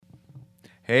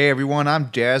Hey everyone, I'm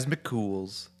Jazz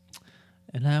McCools.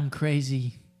 And I'm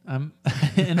crazy. I'm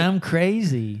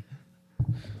crazy.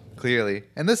 Clearly.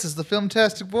 And this is the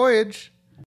Filmtastic Voyage.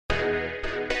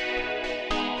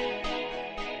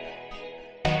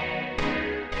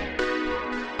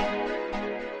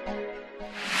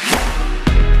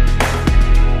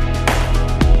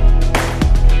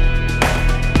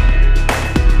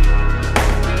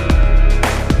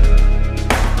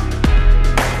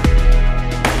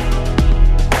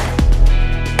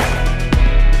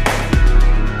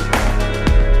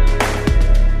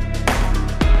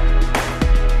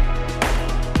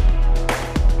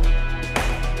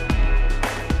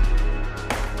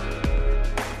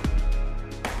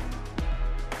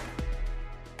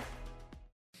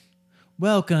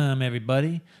 Welcome,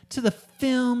 everybody, to the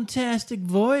Filmtastic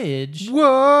Voyage.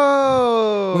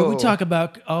 Whoa! Where we talk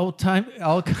about all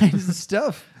kinds of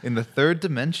stuff. In the third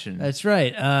dimension. That's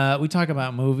right. We talk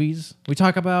about movies. We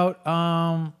talk about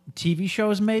TV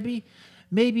shows, maybe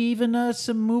even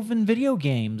some moving video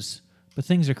games. But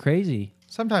things are crazy.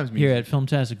 Sometimes here at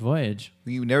Filmtastic Voyage.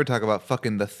 You never talk about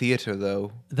fucking the theater,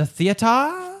 though. The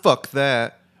theater? Fuck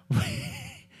that.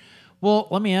 Well,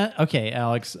 let me ask. Okay,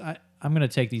 Alex, I'm going to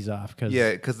take these off.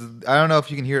 Yeah, because I don't know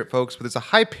if you can hear it, folks, but there's a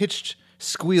high-pitched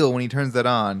squeal when he turns that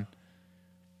on.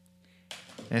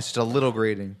 And it's just a little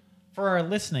grating. For our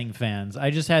listening fans,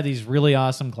 I just had these really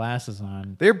awesome glasses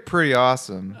on. They're pretty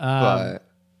awesome, but...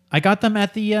 I got them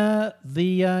at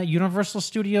the Universal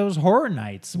Studios Horror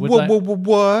Nights.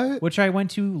 What? Which I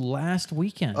went to last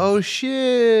weekend. Oh,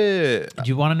 shit. Do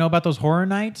you want to know about those horror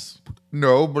nights?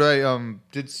 No, but I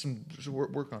did some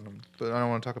work on them, but I don't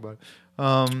want to talk about it.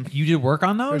 You did work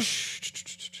on those?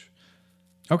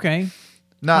 Okay.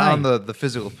 Not on the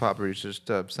physical properties, just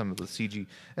some of the CG.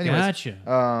 Anyways, gotcha.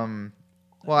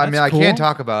 Well, I mean, I can't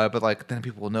talk about it, but like then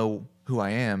people will know who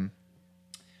I am.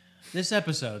 This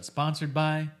episode sponsored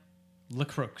by Le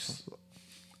Croix.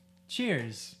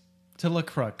 Cheers to Le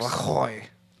Croix. L'ahoy.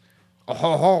 Oh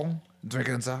ho ho.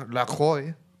 Drinking some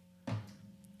L'ahoy.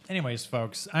 Anyways,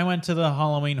 folks, I went to the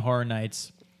Halloween Horror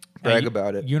Nights. Brag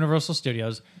about it. Universal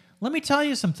Studios. Let me tell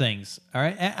you some things. All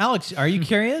right, Alex, are you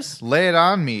curious? Lay it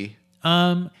on me.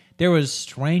 There was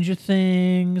Stranger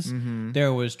Things. Mm-hmm.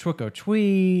 There was Trick or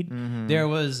Treat. Mm-hmm. There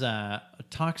was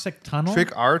Toxic Tunnel.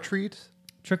 Trick or Treat?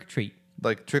 Trick or Treat.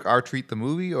 Like Trick or Treat the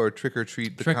movie or Trick or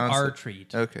Treat the concept? Trick or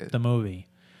Treat. Okay. The movie.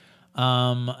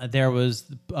 There was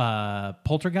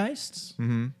Poltergeists.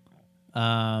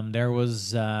 Mm-hmm. There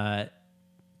was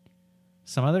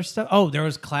some other stuff. Oh, there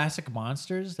was Classic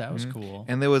Monsters. That was cool.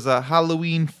 And there was a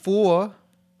Halloween 4.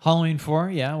 Halloween 4,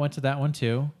 yeah, I went to that one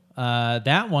too.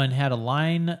 That one had a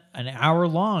line an hour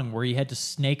long where you had to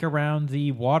snake around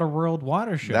the Waterworld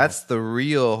water show. That's the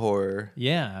real horror.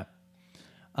 Yeah.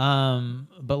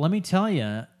 But let me tell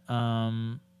you,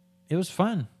 it was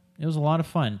fun. It was a lot of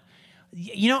fun.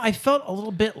 You know, I felt a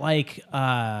little bit like,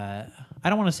 I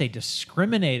don't want to say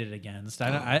discriminated against.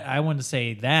 I wouldn't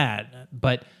say that,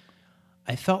 but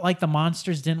I felt like the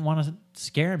monsters didn't want to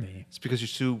scare me. It's because you're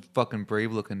too fucking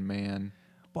brave looking, man.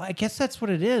 Well, I guess that's what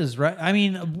it is, right? I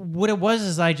mean, what it was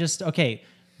is the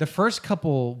first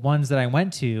couple ones that I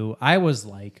went to, I was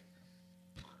like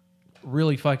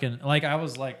really fucking, like I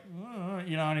was like,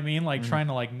 you know what I mean? Like trying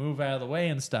to like move out of the way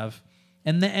and stuff.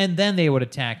 And then they would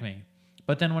attack me.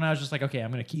 But then when I was just like, okay,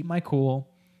 I'm going to keep my cool.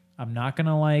 I'm not going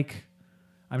to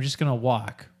I'm just going to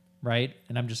walk, right?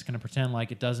 And I'm just going to pretend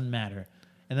like it doesn't matter.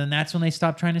 And then that's when they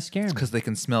stopped trying to scare me. Because they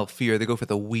can smell fear. They go for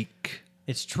the weak.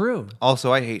 It's true.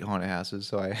 Also, I hate haunted houses,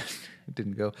 so I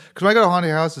didn't go. Because when I go to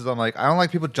haunted houses, I'm like, I don't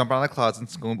like people jumping out of the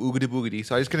closets and going oogity boogity.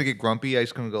 So I just kind of get grumpy. I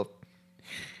just kind of go,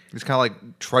 just kind of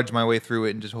like trudge my way through it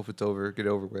and just hope it's over, get it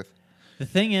over with. The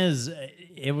thing is,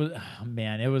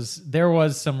 there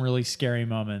was some really scary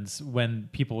moments when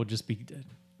people would just be,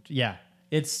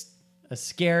 it's a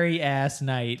scary ass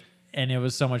night and it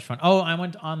was so much fun. Oh, I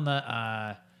went on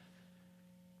the,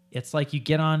 it's like you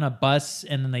get on a bus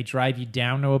and then they drive you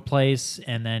down to a place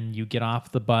and then you get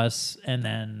off the bus and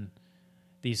then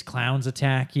these clowns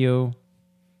attack you.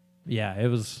 Yeah, it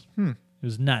was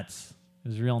nuts. It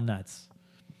was real nuts.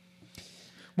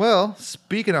 Well,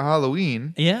 speaking of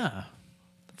Halloween, yeah,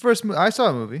 I saw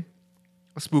a movie,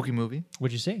 a spooky movie.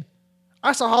 What'd you see?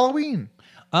 I saw Halloween.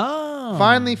 Oh,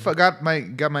 finally got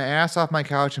my ass off my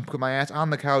couch and put my ass on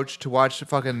the couch to watch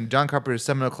fucking John Carpenter's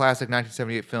seminal classic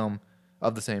 1978 film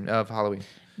of Halloween.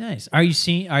 Nice. Are you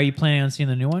planning on seeing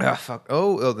the new one? Fuck.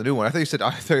 Oh, the new one. I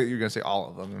thought you were gonna say all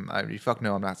of them. Fuck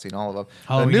no, I'm not seeing all of them.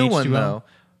 Halloween the new H2O? one though,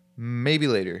 maybe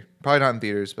later. Probably not in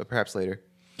theaters, but perhaps later.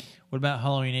 What about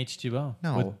Halloween H2O?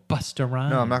 No. With Busta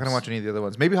Rhymes. No, I'm not going to watch any of the other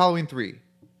ones. Maybe Halloween 3.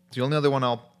 It's the only other one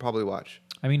I'll probably watch.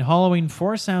 I mean, Halloween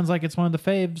 4 sounds like it's one of the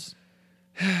faves.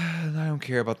 I don't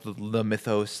care about the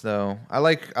mythos though. I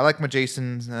like my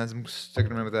Jasons. I'm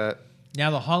sticking around with that.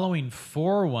 Now the Halloween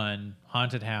 4 one,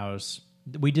 Haunted House,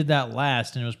 we did that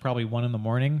last, and it was probably 1 in the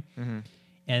morning. Mm-hmm.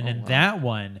 And in that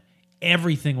one,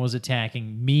 everything was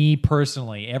attacking me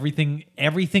personally. Everything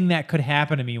that could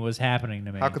happen to me was happening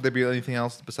to me. How could there be anything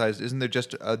else besides? Isn't there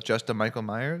just a Michael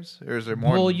Myers, or is there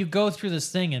more? Well, you go through this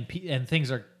thing and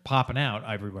things are popping out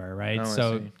everywhere, right?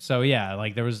 Oh, so yeah,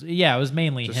 like it was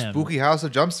mainly it's a him. spooky house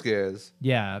of jump scares.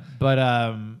 Yeah,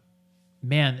 but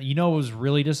man, you know what was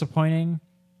really disappointing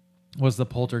was the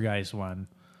Poltergeist one.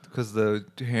 Because the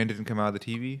hand didn't come out of the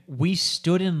TV. We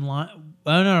stood in line.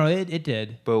 Oh no, it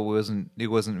did. But it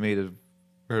wasn't made of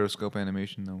rotoscope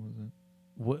animation though,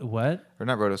 was it? What? Or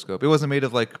not rotoscope. It wasn't made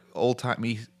of like old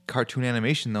timey cartoon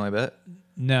animation though. I bet.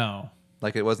 No.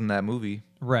 Like it wasn't that movie.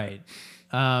 Right.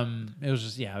 It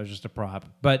was just a prop.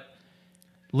 But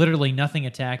literally nothing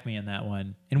attacked me in that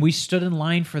one, and we stood in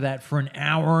line for that for an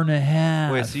hour and a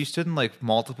half. Wait, so you stood in like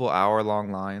multiple hour-long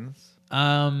lines?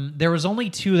 There was only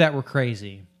 2 that were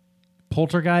crazy.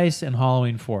 Poltergeist and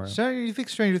Halloween 4. So you think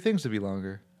Stranger Things would be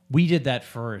longer? We did that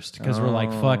first because we're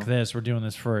like, fuck this, we're doing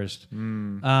this first.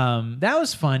 That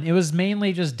was fun. It was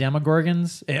mainly just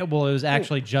Demogorgons. It was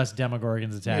actually just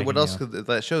Demogorgons attacking. Yeah, what else you. could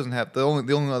that show doesn't have? The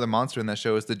only other monster in that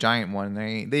show is the giant one.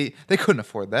 They couldn't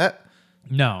afford that.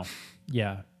 No,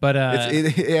 yeah, but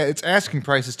its asking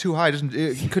price is too high.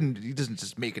 He doesn't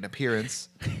just make an appearance.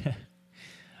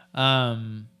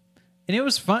 And it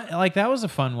was fun. Like that was a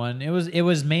fun one. It was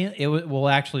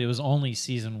actually it was only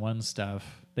season 1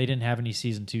 stuff. They didn't have any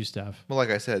season 2 stuff. Well, like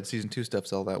I said, season 2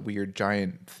 stuff's all that weird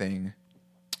giant thing.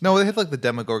 No, they had like the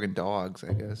Demogorgon dogs,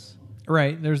 I guess.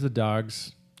 Right. There's the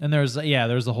dogs, and there's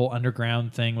the whole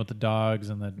underground thing with the dogs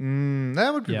and the.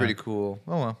 That would be pretty cool.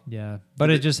 Oh well. Yeah, but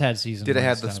it just had season. Did it 1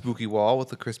 have stuff. the spooky wall with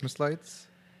the Christmas lights?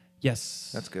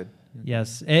 Yes. That's good.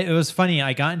 Yes, it was funny.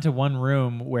 I got into one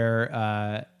room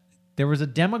where there was a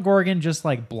Demogorgon just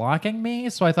like blocking me,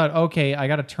 so I thought, okay, I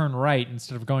got to turn right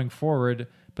instead of going forward.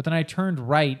 But then I turned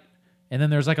right, and then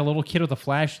there's like a little kid with a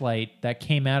flashlight that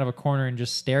came out of a corner and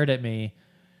just stared at me,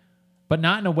 but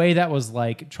not in a way that was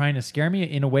like trying to scare me.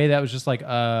 In a way that was just like,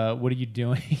 what are you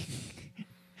doing?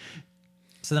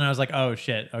 So then I was like, oh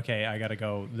shit, okay, I got to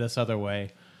go this other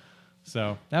way.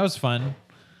 So that was fun.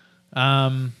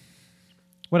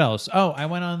 What else? Oh, I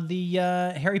went on the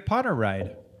Harry Potter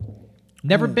ride.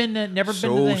 Never been to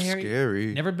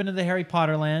the Harry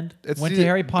Potter land. Went to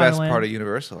Harry Potter best land. part of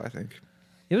Universal, I think.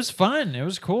 It was fun. It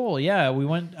was cool. Yeah, we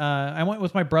went. I went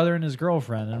with my brother and his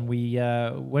girlfriend, and we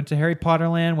went to Harry Potter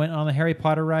land. Went on the Harry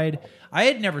Potter ride. I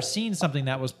had never seen something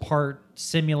that was part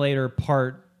simulator,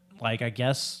 part like I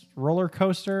guess roller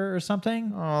coaster or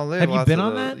something. Oh, have you been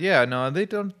on that? Yeah, no, they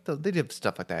don't. They have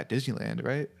stuff like that at Disneyland,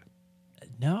 right?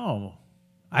 No,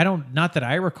 I don't. Not that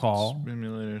I recall.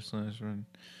 Simulator/run.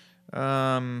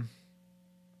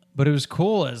 But it was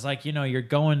cool. It's like, you're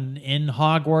going in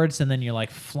Hogwarts and then you're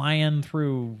like flying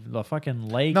through the fucking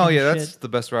lake. No, and yeah, shit. that's the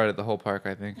best ride at the whole park,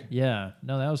 I think. Yeah,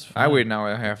 no, that was fun. I waited an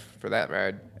hour and a half for that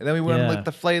ride, and then we went on Yeah. like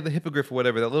the Flight of the Hippogriff or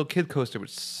whatever, that little kid coaster,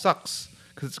 which sucks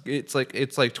because it's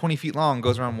like 20 feet long,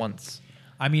 goes around once.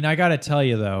 I mean, I gotta tell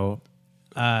you though.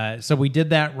 So we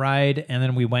did that ride, and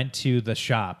then we went to the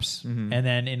shops, and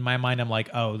then in my mind, I'm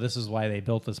like, oh, this is why they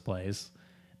built this place.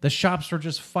 The shops were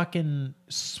just fucking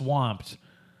swamped.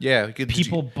 Yeah,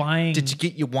 People buying. Did you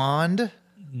get your wand?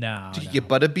 No. Did you get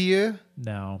butterbeer?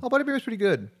 No. Oh, butterbeer was pretty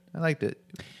good. I liked it.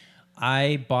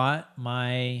 I bought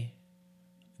my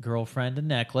girlfriend a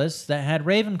necklace that had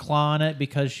Ravenclaw on it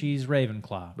because she's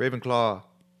Ravenclaw. Ravenclaw.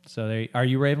 So are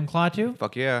you Ravenclaw too?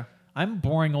 Fuck yeah. I'm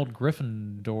boring old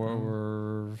Gryffindor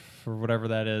or whatever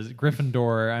that is.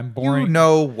 Gryffindor. I'm boring. You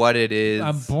know what it is.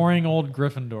 I'm boring old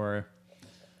Gryffindor.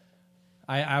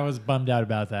 I was bummed out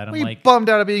about that. I'm like bummed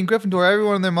out of being Gryffindor.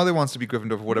 Everyone and their mother wants to be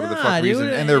Gryffindor for whatever the fuck reason,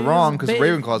 and they're wrong because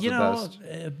Ravenclaw's the best.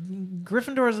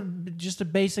 Gryffindor is just a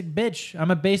basic bitch.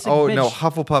 I'm a basic bitch. Oh, no,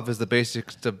 Hufflepuff is the basic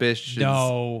to bitch.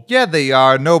 No. Yeah, they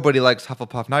are. Nobody likes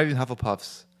Hufflepuff, not even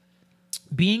Hufflepuffs.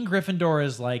 Being Gryffindor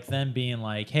is like them being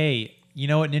like, hey, you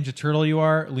know what Ninja Turtle you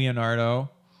are? Leonardo.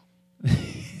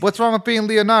 What's wrong with being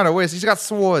Leonardo? Wait, he's got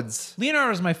swords.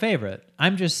 Leonardo's my favorite.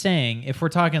 I'm just saying, if we're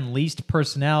talking least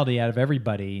personality out of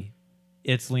everybody,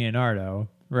 it's Leonardo,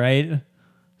 right?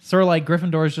 Sort of like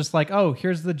Gryffindor is just like, oh,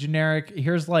 here's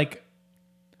like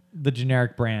the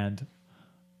generic brand.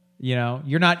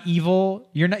 You're not evil.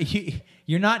 You're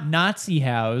not Nazi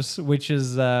House, which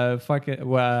is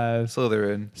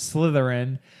Slytherin.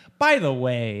 Slytherin. By the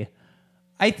way,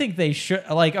 I think they should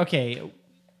okay,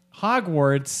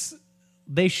 Hogwarts.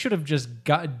 they should have just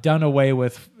got done away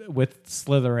with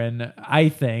Slytherin, I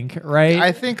think, right?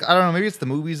 I think I don't know. Maybe it's the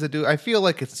movies that do. I feel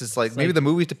like it's just like maybe like the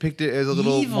movies depict it as a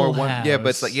little Evil more one. Yeah,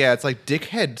 but House. it's like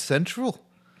dickhead central.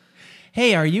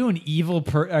 Hey, are you an evil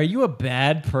are you a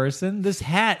bad person? This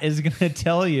hat is going to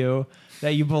tell you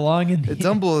that you belong in the It's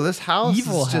unbelievable. This house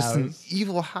Evil is just an house.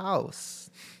 evil house.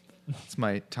 It's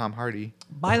my Tom Hardy.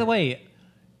 By the way,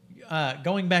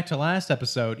 going back to last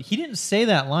episode, he didn't say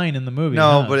that line in the movie.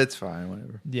 No, huh? but it's fine.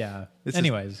 Whatever. Yeah. This is-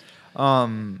 Anyways,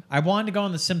 Um, I wanted to go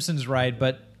on the Simpsons ride,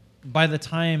 but by the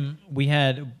time we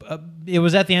had, it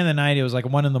was at the end of the night. It was like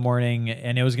 1 a.m,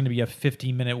 and it was going to be a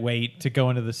 15-minute wait to go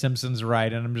into the Simpsons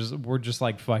ride. And we're just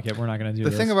like, fuck it, we're not going to do the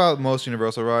this. thing about most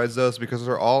Universal rides, though, is because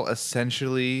they're all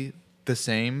essentially the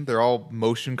same. They're all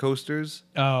motion coasters.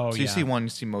 oh, So yeah. you see one, you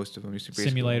see most of them. You see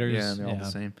basically- Simulators, Yeah, they're all yeah. the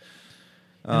same.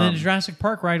 And then the Jurassic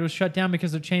Park ride was shut down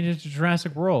because they're changing it to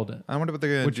Jurassic World, I wonder what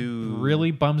they're gonna which do. really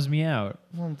bums me out.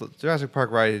 Well, the Jurassic Park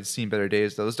ride had seen better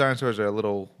days, though. Those dinosaurs are a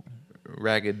little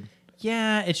ragged.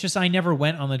 Yeah, it's just I never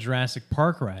went on the Jurassic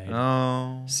Park ride.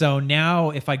 Oh. So now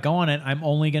if I go on it, I'm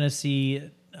only going to see,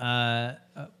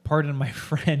 pardon my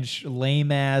French,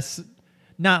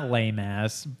 not lame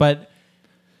ass, but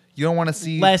You don't want to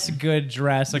see less good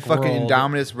Jurassic fucking World.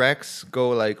 Indominus Rex go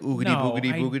like oogity No,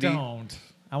 boogity I boogity? don't.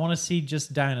 I want to see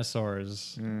just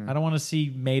dinosaurs. Hmm. I don't want to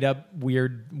see made up,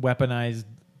 weird, weaponized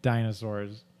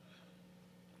dinosaurs.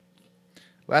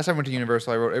 Last time I went to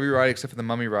Universal, I rode every ride except for the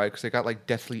Mummy ride because I got like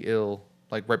deathly ill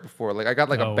like right before. Like I got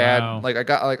like Oh, a bad wow. like I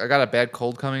got a bad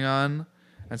cold coming on,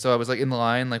 and so I was like in the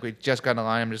line. Like we just got in the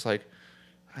line. I'm just like,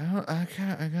 can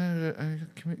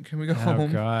we go Oh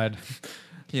home? God!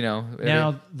 You know.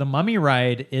 Now the Mummy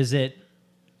ride is it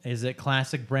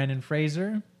classic Brandon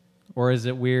Fraser, or is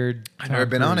it weird? I've Tom never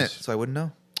been on it, Cruise? so I wouldn't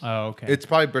know. Oh, okay. It's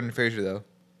probably Brendan Fraser though,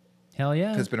 Hell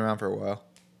yeah! 'cause it's been around for a while.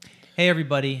 Hey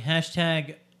everybody!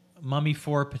 Hashtag Mummy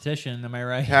 4 petition. Am I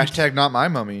right? Hashtag not my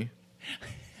mummy.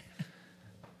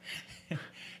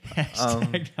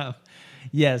 Hashtag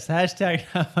yes. Hashtag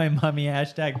not my mummy.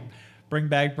 Hashtag bring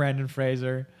back Brandon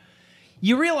Fraser.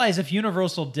 You realize if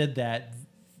Universal did that,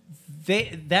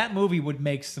 that movie would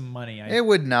make some money. It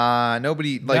would not.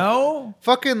 Nobody like No?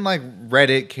 fucking like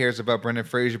Reddit cares about Brendan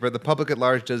Fraser, but the public at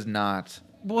large does not.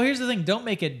 Well, here's the thing. Don't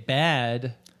make it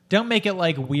bad. Don't make it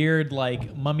like weird,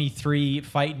 like Mummy 3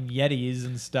 fighting Yetis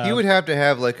and stuff. He would have to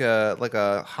have like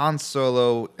a Han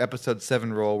Solo Episode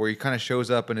 7 role where he kind of shows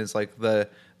up and is like the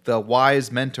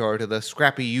wise mentor to the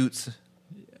scrappy Utes.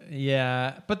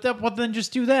 Yeah, but then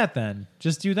just do that. Then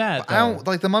just do that. I don't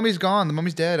like the mummy's gone. The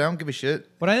mummy's dead. I don't give a shit.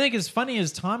 What I think is funny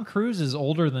is Tom Cruise is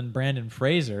older than Brandon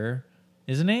Fraser,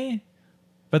 isn't he?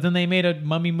 But then they made a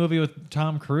Mummy movie with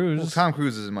Tom Cruise. Well, Tom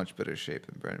Cruise is in much better shape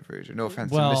than Brendan Fraser. No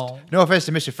offense, Well- no offense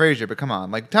to Mr. Fraser, but come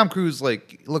on, like Tom Cruise,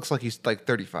 like looks like he's like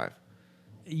 35.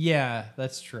 Yeah,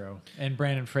 that's true. And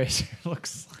Brandon Fraser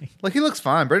looks Like he looks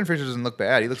fine. Brendan Fraser doesn't look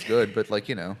bad. He looks good, but like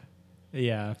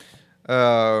yeah.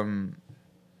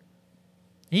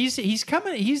 He's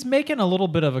coming. He's making a little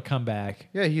bit of a comeback.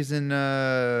 yeah, he's in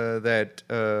that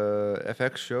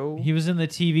FX show. He was in the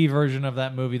TV version of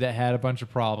that movie that had a bunch of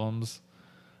problems,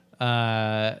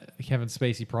 Kevin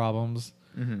Spacey problems,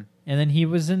 and then he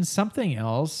was in something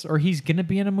else, or he's gonna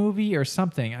be in a movie or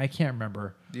something. I can't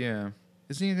remember. Yeah,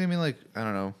 isn't he gonna be like I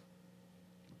don't know?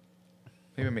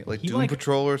 Maybe like He, Doom like-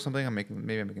 Patrol or something. I'm making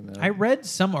that. I read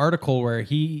some article where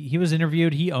he was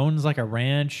interviewed. He owns like a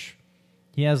ranch.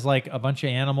 He has like a bunch of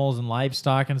animals and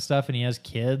livestock and stuff, and he has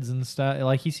kids and stuff.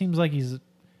 Like he seems like he's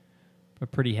a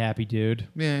pretty happy dude.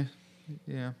 Yeah.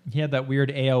 He had that weird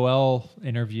AOL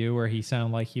interview where he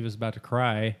sounded like he was about to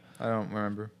cry. I don't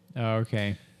remember. Oh,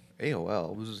 okay.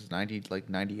 AOL was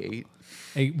 98.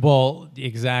 Well,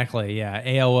 exactly. Yeah,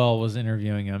 AOL was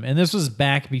interviewing him, and this was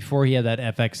back before he had that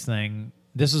FX thing.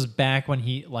 This was back when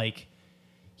he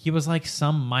was like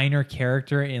some minor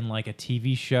character in like a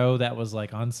TV show that was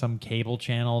like on some cable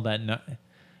channel that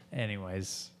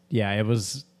anyways, yeah, it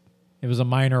was a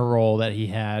minor role that he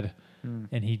had,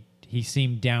 and he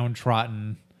seemed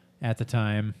downtrodden at the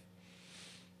time,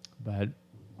 but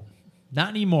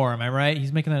not anymore. Am I right?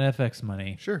 He's making that FX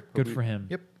money. Sure. Good for him.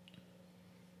 Yep.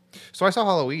 So I saw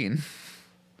Halloween.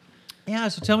 Yeah,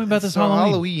 so tell me about this So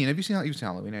Halloween. Have you seen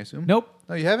Halloween, I assume? Nope.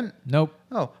 No, you haven't? Nope.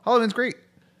 Oh, Halloween's great.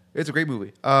 It's a great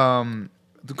movie.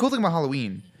 The cool thing about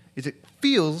Halloween is it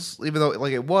feels, even though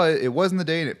like it was in the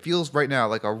day, and it feels right now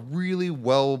like a really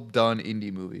well done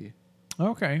indie movie.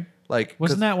 Okay. Like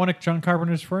Wasn't that one of John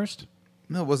Carpenter's first?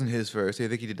 No, it wasn't his first. I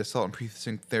think he did Assault on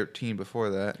Precinct 13 before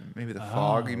that. Maybe The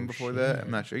Fog even before that. shit.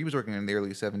 I'm not sure. He was working in the early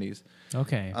 70s.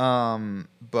 Okay.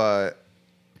 But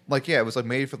like yeah, it was like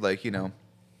made for like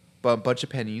a bunch of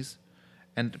pennies,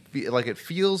 and like it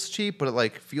feels cheap, but it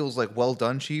like feels like well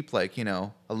done cheap, like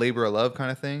a labor of love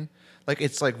kind of thing. Like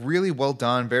it's like really well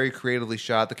done, very creatively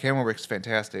shot. The camera work's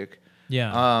fantastic.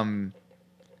 Yeah.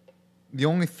 The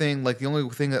only thing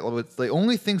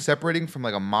separating from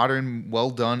like a modern, well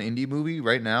done indie movie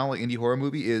right now, like indie horror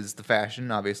movie, is the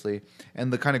fashion, obviously,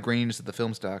 and the kind of graininess of the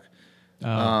film stock,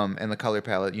 and the color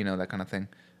palette, that kind of thing.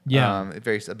 Yeah. It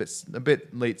varies a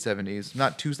bit late 70s,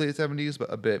 not too late 70s,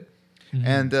 but a bit. Mm-hmm.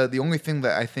 And the only thing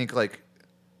that I think like,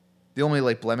 the only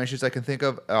like blemishes I can think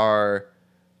of are,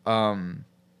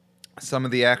 some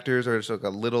of the actors are just like a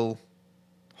little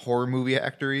horror movie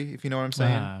actory, if you know what I'm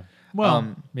saying.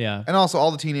 Yeah. And also,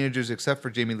 all the teenagers except for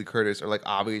Jamie Lee Curtis are like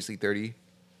obviously 30.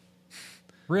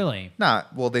 Really?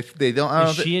 Not well. They don't. I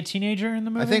don't Is she a teenager in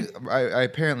the movie? I think I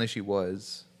apparently she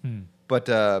was. But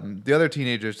the other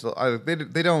teenagers,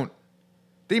 they don't.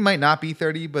 They might not be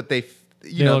 30, but they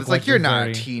look it's like you're not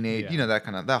 30. a teenage.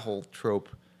 Yeah. That whole trope,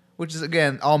 which is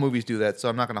again all movies do that. So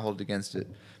I'm not going to hold it against it.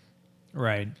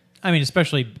 Right. I mean,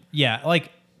 especially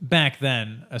like back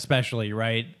then, especially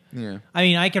right. Yeah. I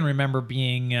mean, I can remember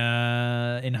being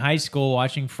in high school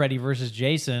watching Freddy versus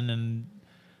Jason, and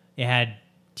it had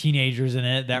teenagers in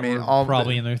it that were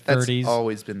probably in their 30s. That's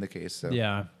always been the case. So.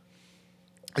 Yeah.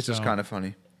 It's just kind of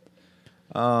funny.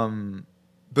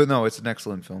 But no, it's an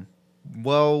excellent film.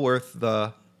 Well worth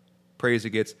the praise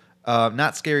it gets.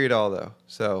 Not scary at all, though.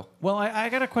 So. Well, I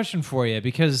got a question for you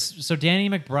because Danny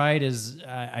McBride is,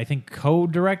 I think,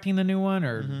 co-directing the new one,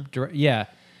 or yeah.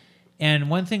 And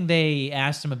one thing they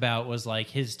asked him about was like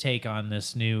his take on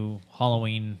this new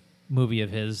Halloween movie of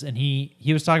his, and he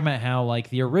was talking about how like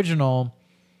the original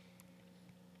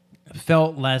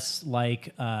felt less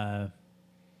like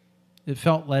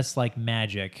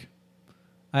magic.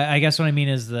 I guess what I mean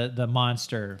is the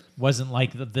monster wasn't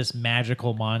like this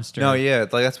magical monster. No, yeah,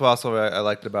 like that's what also I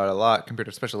liked about it a lot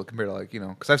especially compared to like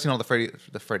because I've seen all the Friday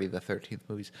the 13th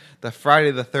movies, the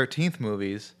Friday the 13th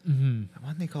movies. Mm-hmm. Why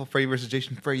didn't they call Freddy versus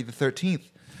Jason Freddy the 13th?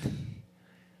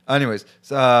 Anyways,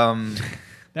 so,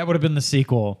 that would have been the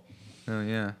sequel. Oh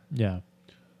yeah, yeah.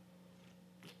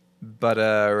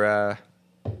 But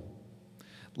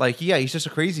like, yeah, he's just a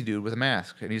crazy dude with a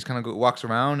mask, and he just kind of walks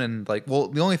around and like, well,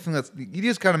 the only thing he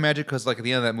is kind of magic because like at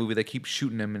the end of that movie they keep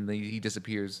shooting him and he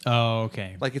disappears. Oh,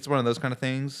 okay. Like it's one of those kind of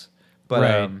things. But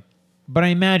right. But I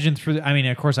imagine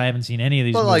of course, I haven't seen any of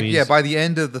these movies. But like, yeah, by the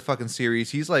end of the fucking series,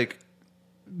 he's like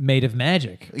made of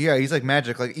magic. Yeah, he's like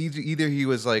magic. Like either he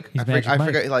was like I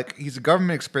forget, like he's a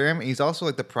government experiment. He's also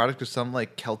like the product of some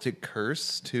like Celtic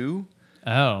curse too.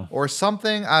 Oh. Or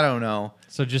something. I don't know.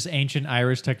 So just ancient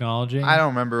Irish technology? I don't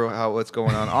remember what's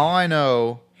going on. All I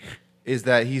know is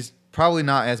that he's probably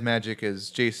not as magic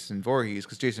as Jason Voorhees,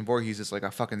 because Jason Voorhees is like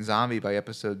a fucking zombie by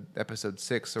episode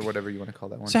 6 or whatever you want to call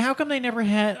that one. So how come they never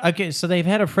had... Okay, so they've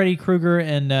had a Freddy Krueger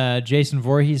and Jason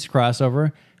Voorhees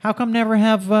crossover. How come never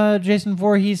have Jason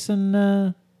Voorhees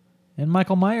and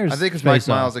Michael Myers? I think it's Mike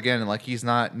Myers again, and like he's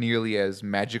not nearly as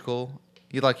magical.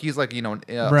 He's like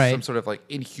right. some sort of like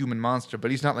inhuman monster,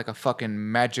 but he's not like a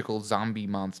fucking magical zombie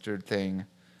monster thing.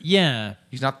 Yeah,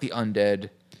 he's not the undead,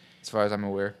 as far as I'm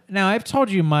aware. Now I've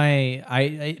told you my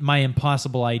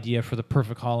impossible idea for the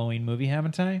perfect Halloween movie,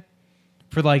 haven't I?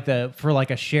 For like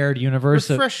a shared universe.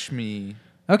 Refresh me.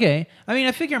 Okay, I mean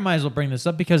I figure I might as well bring this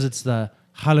up because it's the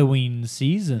Halloween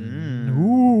season.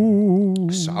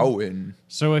 Ooh. Samhain.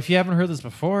 So if you haven't heard this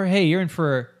before, hey, you're in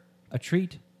for a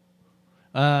treat.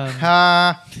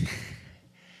 Here's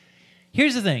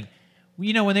the thing.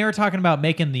 When they were talking about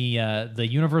making the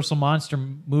Universal Monster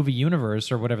movie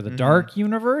universe or whatever, the Dark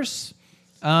Universe,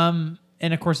 and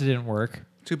of course it didn't work.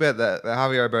 Too bad that the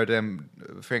Javier Bardem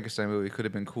Frankenstein movie could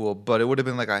have been cool, but it would have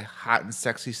been like a hot and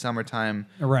sexy summertime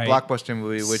blockbuster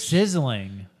movie,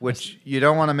 sizzling. Which you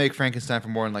don't want to make Frankenstein for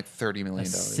more than like $30 million.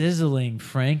 Sizzling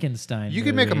Frankenstein. You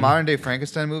could make a modern day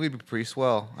Frankenstein movie, be pretty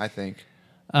swell, I think.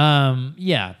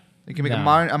 Yeah. You can make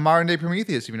a modern day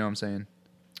Prometheus, if you know what I'm saying.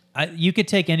 You could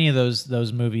take any of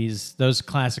those movies, those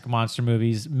classic monster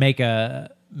movies, make a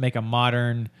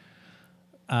modern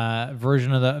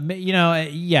version of the.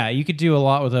 Yeah, you could do a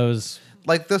lot with those.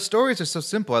 Like the stories are so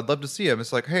simple. I'd love to see them.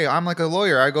 It's like, hey, I'm like a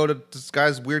lawyer. I go to this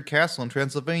guy's weird castle in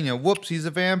Transylvania. Whoops, he's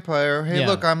a vampire. Hey,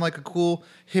 look, I'm like a cool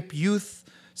hip youth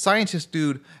scientist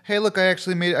dude. Hey, look, I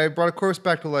brought a corpse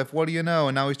back to life. What do you know?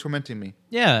 And now he's tormenting me.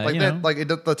 Yeah, like that. Like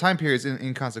the time period is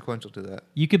inconsequential to that.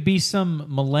 You could be some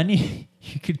millennial.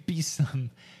 You could be some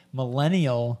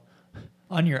millennial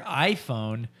on your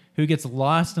iPhone who gets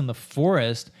lost in the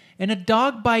forest, and a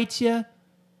dog bites you,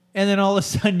 and then all of a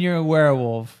sudden you're a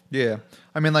werewolf. Yeah,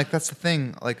 I mean, like that's the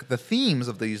thing. Like the themes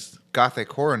of these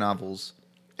gothic horror novels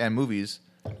and movies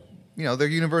they're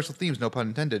universal themes, no pun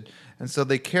intended. And so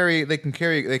they carry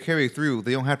through.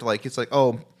 They don't have to like, it's like,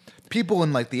 oh, people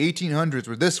in like the 1800s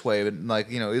were this way, and like,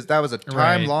 that was a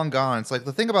time long gone. It's like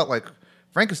the thing about like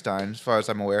Frankenstein, as far as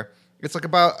I'm aware, it's like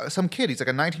about some kid. He's like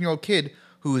a 19-year-old kid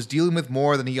who is dealing with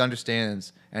more than he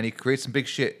understands, and he creates some big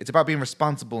shit. It's about being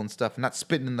responsible and stuff, and not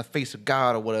spitting in the face of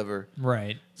God or whatever.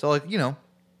 Right. So like,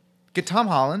 get Tom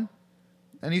Holland,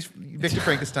 and he's Victor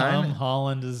Frankenstein. Tom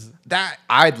Holland is that.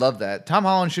 I'd love that. Tom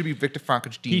Holland should be Victor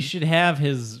Frankenstein. He should have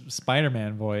his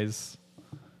Spider-Man voice.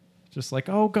 Just like,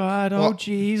 oh God, oh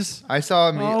jeez. I saw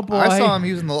him. Oh boy. I saw him.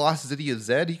 He was in The Lost City of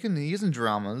Zed. He's in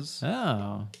dramas. Oh, I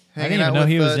Hanging didn't even out know with,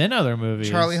 he was in other movies.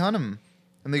 Charlie Hunnam,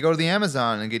 and they go to the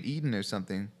Amazon and get eaten or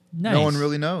something. Nice. No one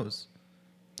really knows.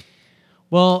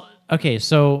 Well, okay,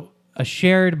 so a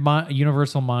shared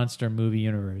Universal Monster movie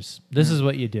universe. This is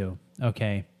what you do.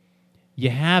 Okay,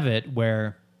 you have it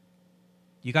where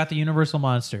you got the Universal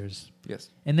Monsters. Yes.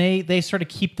 And they sort of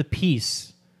keep the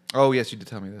peace. Oh yes, you did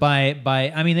tell me this.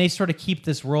 They sort of keep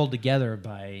this world together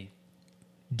by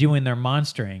doing their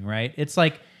monstering, right? It's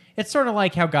sort of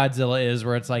like how Godzilla is,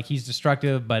 where it's like he's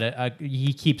destructive, but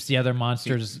he keeps the other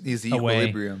monsters he's the away.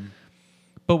 equilibrium.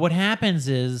 But what happens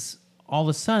is, all of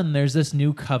a sudden, there's this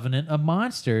new covenant of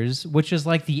monsters, which is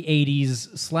like the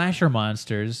 80s slasher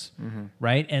monsters,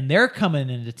 right? And they're coming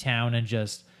into town and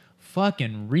just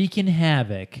fucking wreaking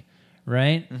havoc,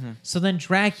 right? So then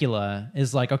Dracula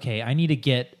is like, okay, I need to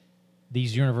get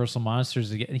these Universal monsters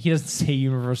together. He doesn't say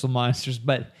Universal monsters,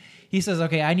 but he says,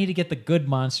 okay, I need to get the good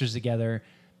monsters together,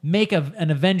 make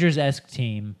an Avengers-esque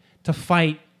team to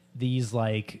fight these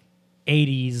like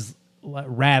 80s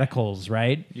radicals,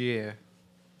 right? Yeah.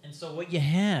 And so what you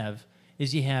have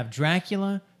is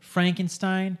Dracula,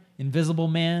 Frankenstein, Invisible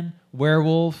Man,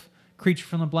 Werewolf, Creature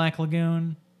from the Black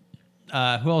Lagoon. Who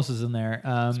else is in there?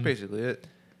 That's basically it.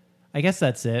 I guess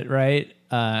that's it, right?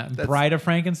 Bride of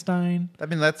Frankenstein. I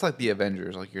mean, that's like the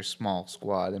Avengers, like your small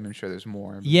squad. I'm sure there's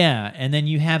more. Yeah, and then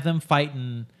you have them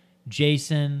fighting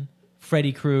Jason,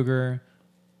 Freddy Krueger,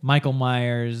 Michael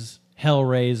Myers,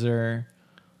 Hellraiser.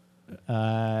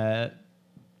 That's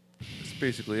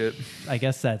basically it. I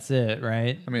guess that's it,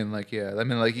 right? I mean, like, yeah. I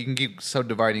mean, like, you can keep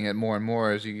subdividing it more and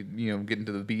more as you get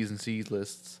into the B's and C's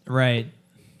lists. Right.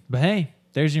 But hey,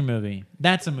 there's your movie.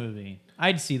 That's a movie.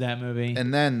 I'd see that movie.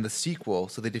 And then the sequel,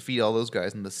 so they defeat all those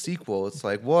guys. And the sequel, it's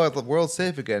like, whoa, the world's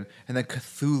safe again. And then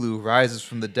Cthulhu rises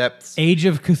from the depths. Age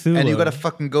of Cthulhu. And you got to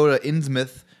fucking go to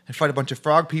Innsmouth and fight a bunch of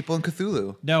frog people in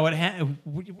Cthulhu. No, what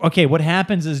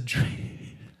happens is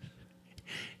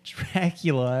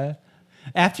Dracula,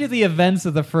 after the events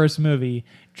of the first movie,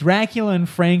 Dracula and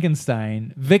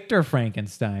Frankenstein, Victor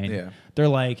Frankenstein, they're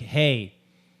like, hey,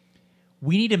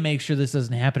 we need to make sure this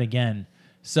doesn't happen again.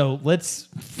 So let's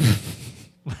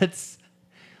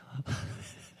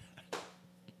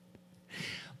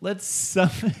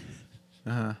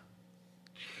summon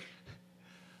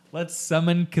let's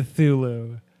summon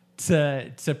Cthulhu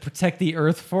to protect the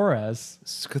Earth for us.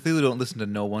 Cthulhu don't listen to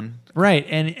no one. Right,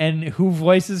 and who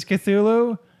voices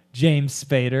Cthulhu? James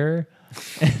Spader.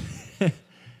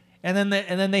 and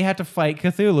then they have to fight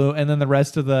Cthulhu, and then the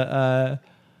rest of the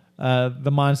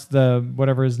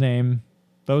whatever his name,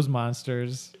 those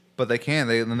monsters. But they can't.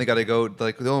 Then they got to go.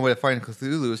 Like the only way to find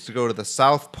Cthulhu is to go to the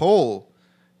South Pole,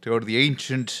 to go to the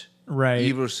ancient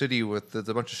evil city with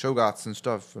a bunch of Shoggoths and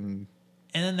stuff. And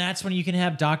then that's when you can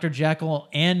have Dr. Jekyll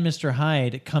and Mr.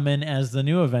 Hyde come in as the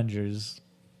new Avengers.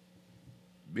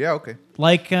 Yeah, okay.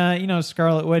 Like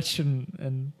Scarlet Witch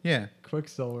and yeah,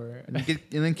 Quicksilver. And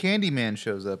then Candyman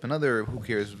shows up. Another who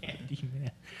cares?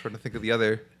 Candyman. Trying to think of the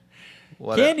other.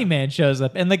 Candyman shows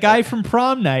up, and the guy from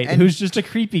Prom Night, who's just a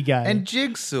creepy guy, and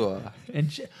Jigsaw,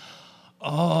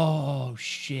 oh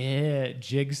shit,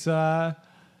 Jigsaw.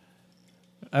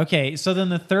 Okay, so then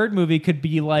the third movie could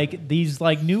be like these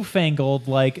like newfangled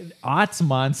like Aughts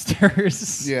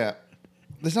monsters. Yeah,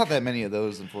 there's not that many of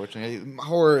those, unfortunately.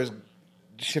 Horror is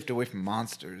shift away from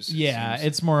monsters. Yeah,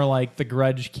 it's more like the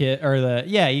Grudge Kid or the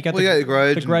you got the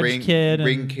Grudge, the Grudge Kid,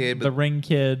 Ring Kid, the Ring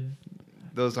Kid.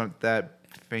 Those aren't that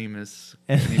famous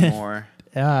anymore.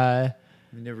 They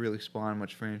never really spawned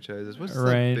much franchises. What's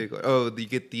that big one? Oh, you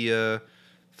get the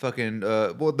fucking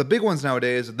the big ones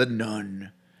nowadays are The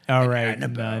Nun. Oh right, The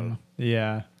Nun.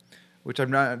 Yeah. Which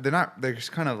they're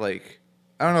just kind of like,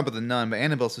 I don't know about The Nun, but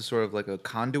Annabelle's is sort of like a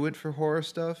conduit for horror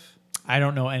stuff. I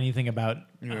don't know anything about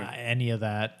any of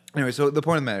that. Anyway, so the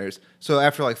point of the matter is, so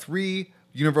after like 3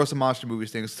 Universal Monster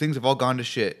movies, things have all gone to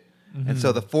shit. And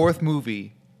so the 4th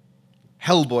movie,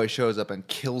 Hellboy shows up and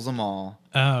kills them all.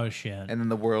 Oh, shit. And then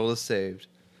the world is saved.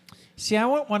 See, I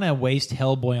wouldn't want to waste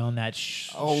Hellboy on that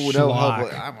no,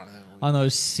 Hellboy. on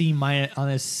those C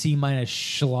minus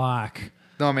schlock.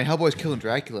 No, I mean Hellboy's killing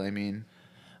Dracula. I mean,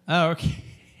 Oh, okay.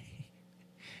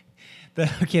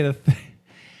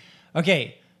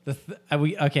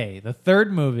 The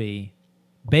third movie,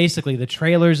 basically the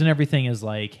trailers and everything is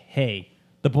like, hey,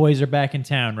 the boys are back in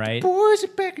town, right? boys are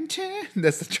back in town.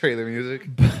 That's the trailer music.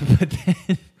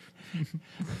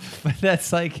 But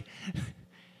that's like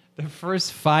the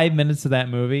first 5 minutes of that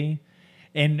movie,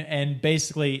 and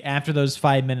basically after those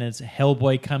 5 minutes,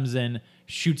 Hellboy comes in,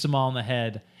 shoots them all in the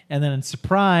head, and then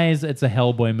surprise, it's a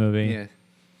Hellboy movie. Yeah.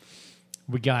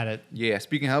 We got it. Yeah,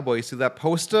 speaking of Hellboy, you see that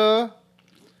poster?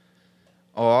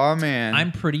 Oh, man.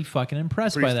 I'm pretty fucking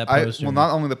impressed by that poster. Well,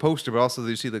 not only the poster, but also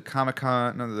you see the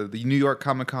the New York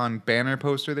Comic-Con banner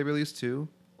poster they released, too.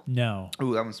 No.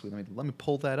 Ooh, that one's sweet. Let me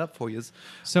pull that up for you.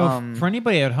 So for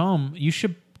anybody at home, you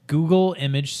should Google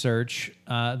image search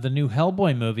the new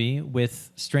Hellboy movie with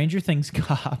Stranger Things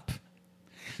cop.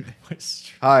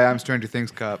 Hi, I'm Stranger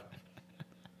Things cop.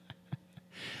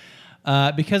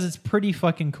 Because it's pretty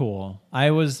fucking cool.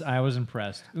 I was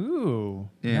impressed. Ooh,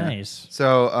 Yeah. nice.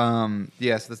 So,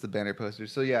 yes, that's the banner poster.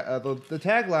 So, yeah, the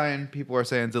tagline, people are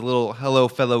saying, it's a little hello,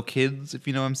 fellow kids, if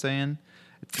you know what I'm saying.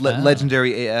 It's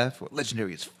legendary AF, or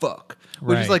legendary as fuck.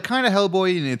 Which is, Right. like, kind of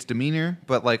Hellboy in its demeanor,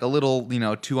 but, like, a little,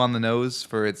 too on the nose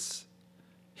for its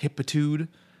hippitude.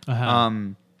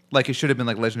 Like, it should have been,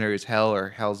 like, legendary as hell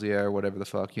or Hellsia or whatever the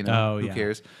fuck, Oh, Who yeah.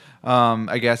 cares?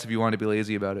 I guess if you want to be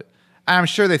lazy about it. I'm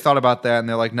sure they thought about that, and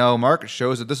they're like, no, market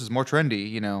shows that this is more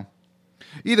trendy,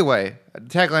 Either way,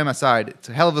 tagline aside, it's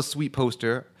a hell of a sweet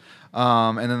poster.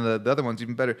 And then the other one's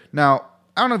even better. Now,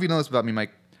 I don't know if you know this about me,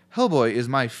 Mike. Hellboy is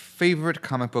my favorite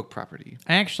comic book property.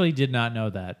 I actually did not know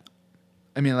that.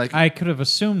 I mean, like... I could have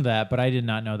assumed that, but I did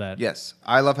not know that. Yes,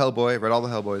 I love Hellboy. Read all the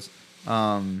Hellboys.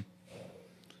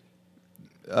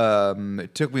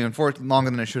 It took me unfortunately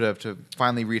longer than I should have to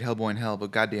finally read Hellboy in Hell,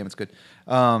 but goddamn, it's good.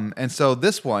 And so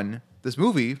this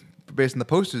movie, based on the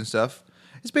posters and stuff,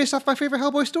 is based off my favorite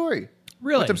Hellboy story.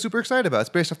 Really? Which I'm super excited about. It's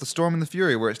based off The Storm and the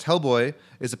Fury, where Hellboy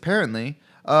is apparently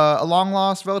a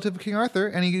long-lost relative of King Arthur,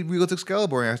 and he wields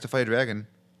Excalibur and has to fight a dragon.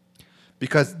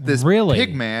 Because this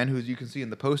pig man, who you can see in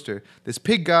the poster, this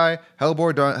pig guy,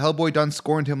 Hellboy done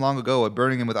scorned him long ago by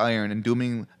burning him with iron and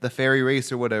dooming the fairy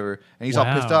race or whatever. And he's all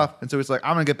pissed off. And so he's like,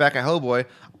 I'm going to get back at Hellboy.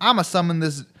 I'm going to summon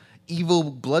this evil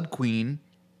blood queen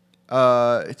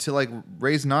to like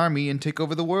raise an army and take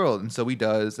over the world. And so he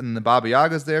does. And the Baba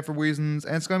Yaga's there for reasons.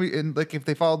 And it's going to be, and like if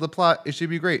they follow the plot, it should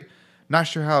be great. Not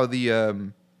sure how the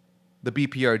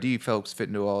BPRD folks fit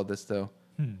into all of this, though.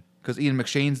 Because Ian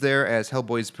McShane's there as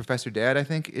Hellboy's Professor Dad, I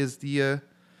think, is the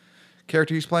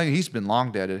character he's playing. He's been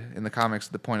long dead in the comics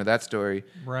at the point of that story.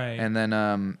 Right. And then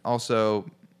also,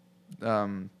 I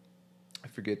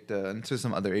forget, there's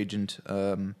some other agent.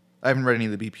 I haven't read any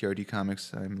of the BPRD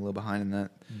comics. I'm a little behind in that.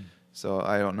 So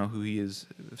I don't know who he is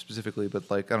specifically,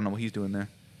 but like I don't know what he's doing there.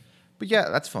 But yeah,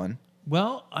 that's fun.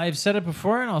 Well, I've said it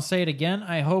before, and I'll say it again.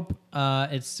 I hope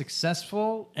it's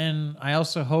successful, and I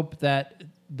also hope that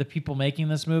the people making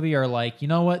this movie are like, you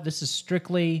know what? This is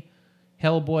strictly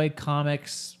Hellboy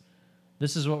comics.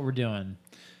 This is what we're doing.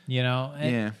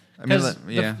 Yeah. I mean,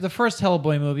 the first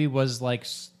Hellboy movie was like,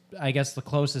 I guess, the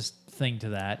closest thing to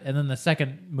that, and then the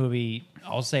second movie,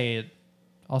 I'll say it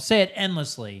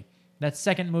endlessly. That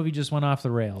second movie just went off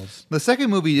the rails. The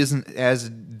second movie isn't as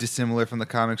dissimilar from the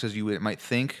comics as you might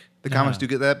think. The comics do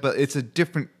get that, but it's a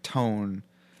different tone.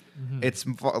 It's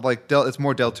like it's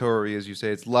more Del Toro-y, as you say.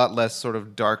 It's a lot less sort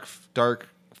of dark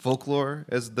folklore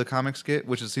as the comics get,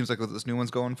 which it seems like what this new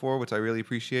one's going for, which I really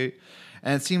appreciate.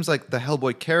 And it seems like the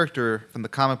Hellboy character from the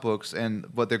comic books and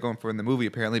what they're going for in the movie,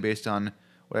 apparently based on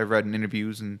what I've read in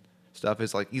interviews and stuff,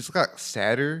 is like he's got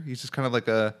sadder. He's just kind of like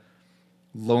a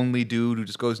lonely dude who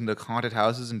just goes into haunted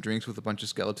houses and drinks with a bunch of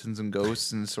skeletons and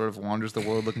ghosts and sort of wanders the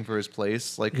world looking for his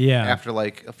place. After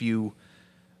like a few,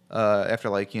 after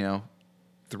like 3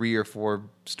 or 4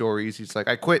 stories, he's like,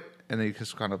 I quit, and then he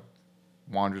just kind of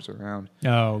wanders around.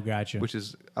 Oh, gotcha. Which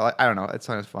is I don't know, it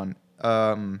sounds fun.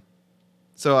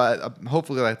 So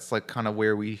hopefully that's like kind of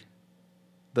where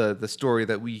the story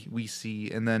that we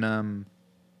see, and then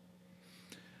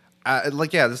it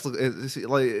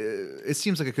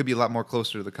seems like it could be a lot more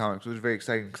closer to the comics, which is very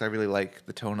exciting because I really like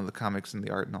the tone of the comics and the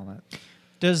art and all that.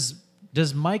 Does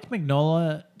Mike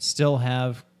Mignola still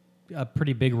have a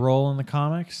pretty big role in the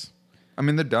comics? I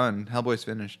mean, they're done. Hellboy's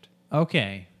finished.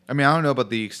 Okay. I mean, I don't know about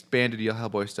the expanded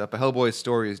Hellboy stuff, but Hellboy's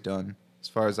story is done, as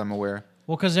far as I'm aware.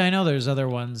 Well, because I know there's other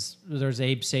ones. There's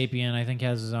Abe Sapien, I think,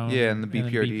 has his own. Yeah, and the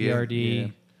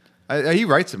BPRD. Yeah. He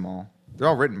writes them all. They're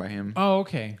all written by him. Oh,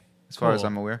 okay. As far as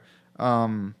I'm aware.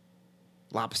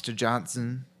 Lobster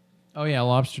Johnson. Oh yeah,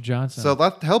 Lobster Johnson. So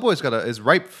Hellboy's is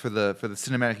ripe for the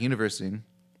cinematic universe thing.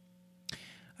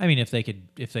 I mean, if they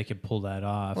could pull that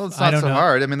off. Well, it's I not don't so know.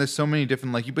 hard. I mean, there's so many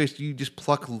different, like, you just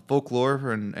pluck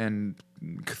folklore and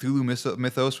Cthulhu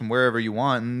mythos from wherever you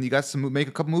want, and you got make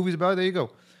a couple movies about it. There you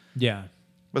go. Yeah.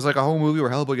 It's like a whole movie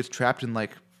where Hellboy gets trapped in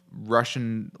like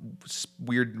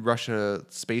weird Russia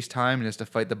space time and has to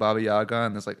fight the Baba Yaga,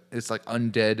 and it's like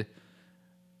undead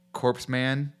corpse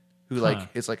man who like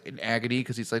is like in agony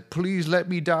because he's like, please let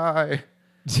me die,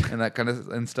 and that kind of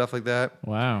and stuff like that.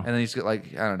 Wow. And then he's got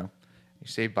like, I don't know,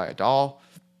 he's saved by a doll.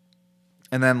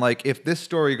 And then like if this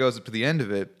story goes up to the end of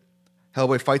it,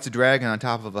 Hellboy fights a dragon on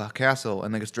top of a castle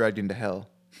and then gets dragged into hell.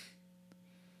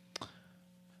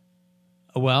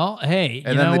 Well, hey,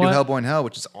 and then they do Hellboy in Hell,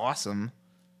 which is awesome.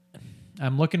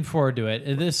 I'm looking forward to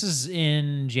it. This is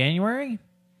in January?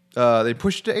 They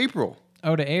pushed to April.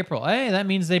 Oh, to April. Hey, that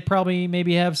means they probably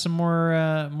maybe have some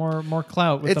more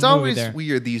clout with it's the movie always there.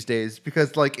 Weird these days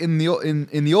because like in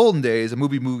the olden days, a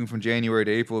movie moving from January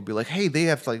to April would be like, hey, they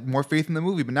have like more faith in the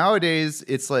movie. But nowadays,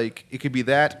 it's like it could be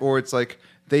that, or it's like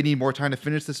they need more time to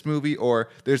finish this movie, or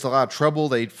there's a lot of trouble.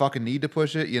 They fucking need to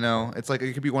push it. You know, it's like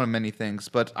it could be one of many things.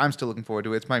 But I'm still looking forward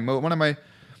to it. It's one of my.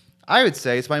 I would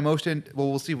say it's my most. Well,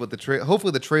 we'll see what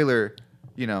hopefully the trailer,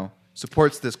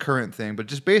 supports this current thing. But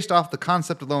just based off the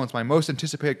concept alone, it's my most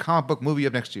anticipated comic book movie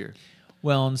of next year.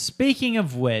 Well, and speaking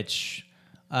of which,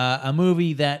 a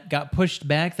movie that got pushed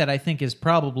back that I think is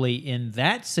probably in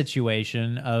that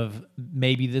situation of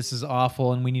maybe this is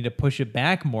awful and we need to push it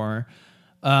back more.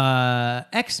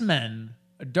 X-Men,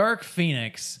 Dark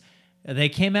Phoenix. They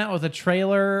came out with a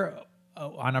trailer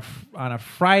on a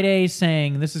Friday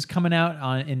saying this is coming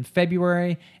out in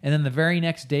February, and then the very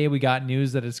next day we got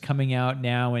news that it's coming out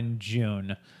now in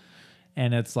June.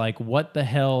 And it's like, what the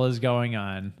hell is going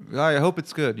on? I hope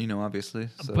it's good, obviously.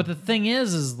 So. But the thing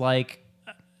is like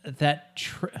that.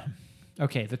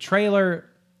 The trailer.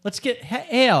 Let's get.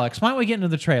 Hey, Alex, why don't we get into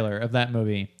the trailer of that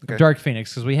movie, Dark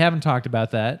Phoenix, because we haven't talked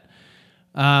about that.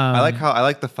 I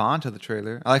like the font of the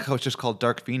trailer. I like how it's just called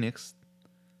Dark Phoenix.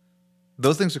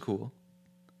 Those things are cool.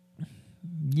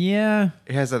 Yeah,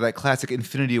 it has that classic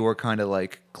Infinity War kind of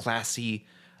like classy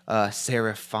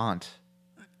serif font.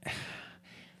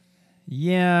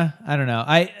 Yeah, I don't know.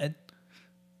 I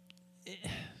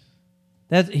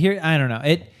don't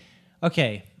know.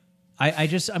 Okay.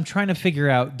 I'm trying to figure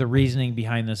out the reasoning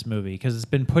behind this movie because it's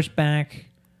been pushed back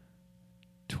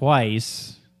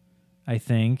twice, I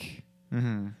think.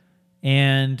 Mm-hmm.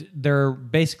 And they're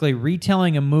basically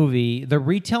retelling a movie. They're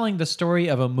retelling the story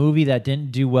of a movie that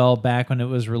didn't do well back when it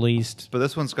was released. But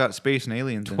this one's got space and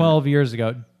aliens 12 years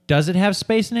ago. Does it have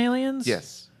space and aliens?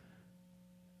 Yes.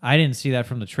 I didn't see that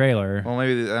from the trailer. Well,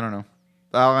 maybe, I don't know.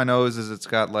 All I know is it's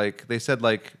got like, they said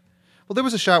like, well, there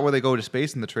was a shot where they go to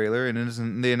space in the trailer, and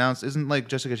isn't like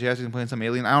Jessica Chastain playing some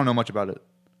alien? I don't know much about it.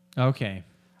 Okay.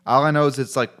 All I know is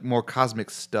it's like more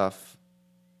cosmic stuff.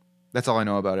 That's all I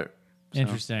know about it. So.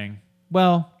 Interesting.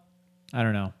 Well, I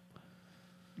don't know.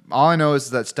 All I know is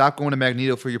that stop going to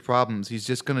Magneto for your problems. He's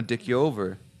just going to dick you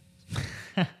over.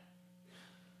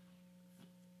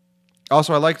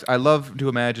 Also, I love to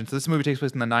imagine, so this movie takes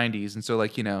place in the 90s, and so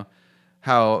like,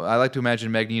 how I like to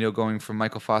imagine Magneto going from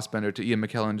Michael Fassbender to Ian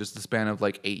McKellen just the span of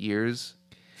like 8 years.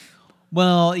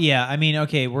 Well, yeah, I mean,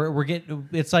 okay, we're getting,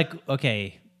 it's like,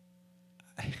 okay,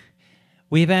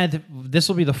 this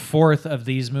will be the fourth of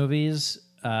these movies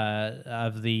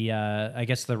of the, I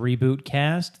guess the reboot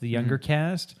cast, the younger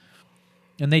cast.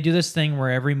 And they do this thing where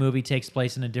every movie takes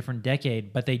place in a different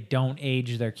decade, but they don't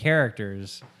age their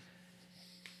characters.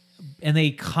 And they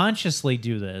consciously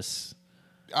do this.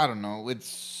 I don't know. I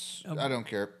don't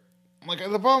care. Like,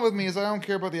 the problem with me is I don't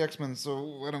care about the X-Men,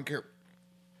 so I don't care.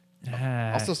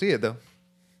 I'll still see it, though.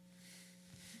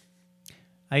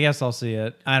 I guess I'll see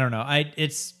it. I don't know.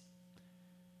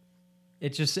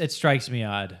 It strikes me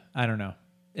odd. I don't know.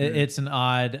 It's an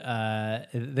odd.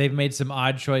 They've made some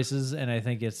odd choices, and I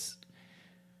think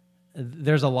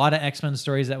there's a lot of X-Men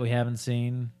stories that we haven't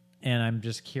seen, and I'm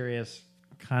just curious.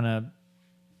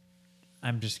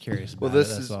 I'm just curious about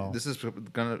this is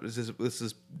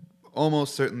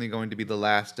almost certainly going to be the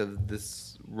last of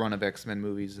this run of X-Men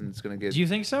movies, and it's going to get. Do you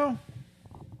think so?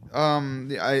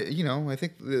 I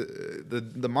think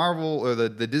the Marvel or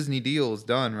the Disney deal is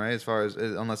done, right? As far as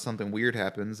unless something weird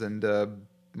happens, and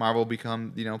Marvel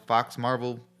Fox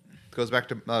Marvel goes back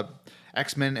to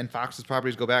X-Men, and Fox's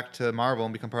properties go back to Marvel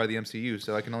and become part of the MCU.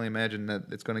 So I can only imagine that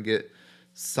it's going to get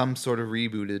some sort of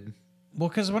rebooted. Well,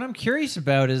 because what I'm curious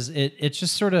about is it's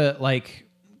just sort of like,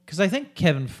 because I think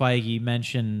Kevin Feige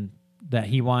mentioned that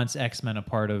he wants X-Men a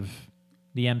part of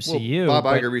the MCU. Well,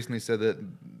 Bob Iger recently said that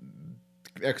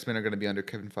X-Men are going to be under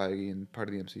Kevin Feige and part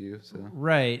of the MCU. So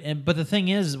Right. But the thing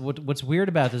is, what's weird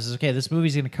about this is, okay, this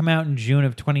movie's going to come out in June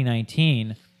of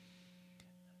 2019.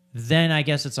 Then I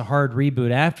guess it's a hard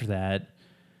reboot after that.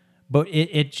 But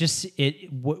the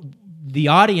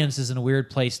audience is in a weird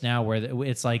place now where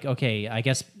it's like, okay, I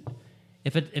guess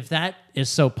if that is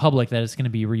so public that it's going to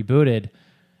be rebooted,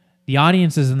 the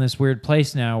audience is in this weird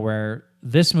place now where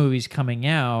this movie's coming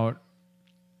out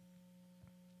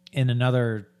in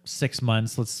another 6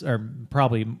 months, or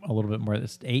probably a little bit more,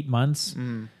 8 months.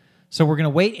 So we're going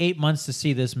to wait 8 months to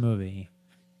see this movie.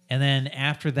 And then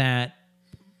after that,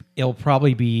 it'll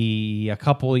probably be a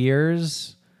couple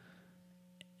years,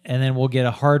 and then we'll get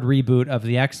a hard reboot of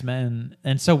the X-Men.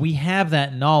 And so we have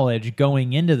that knowledge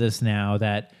going into this now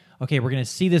that, okay, we're going to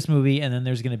see this movie, and then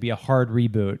there's going to be a hard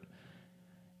reboot.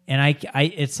 And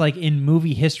it's like in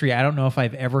movie history, I don't know if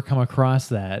I've ever come across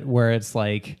that, where it's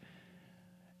like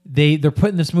they're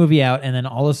putting this movie out, and then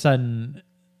all of a sudden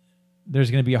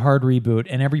there's going to be a hard reboot,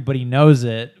 and everybody knows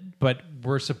it, but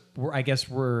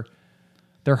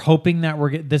they're hoping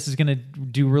that this is going to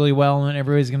do really well, and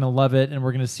everybody's going to love it, and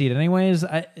we're going to see it anyways.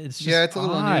 It's just it's a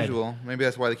little odd. unusual. Maybe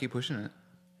that's why they keep pushing it.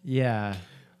 Yeah.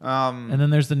 And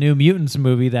then there's the New Mutants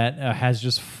movie that has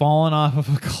just fallen off of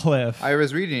a cliff. I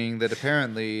was reading that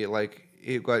apparently, like,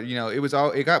 it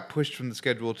got pushed from the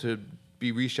schedule to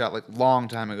be reshot like long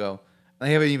time ago.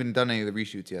 They haven't even done any of the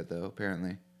reshoots yet, though.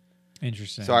 Apparently.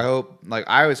 Interesting. So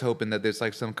I was hoping that there's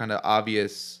like some kind of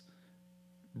obvious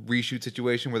reshoot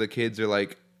situation where the kids are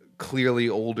like clearly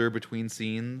older between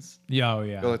scenes. Yeah, oh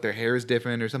yeah. Or like their hair is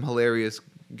different or some hilarious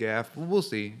gaffe. We'll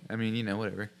see. I mean,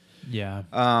 whatever. Yeah.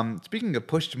 Speaking of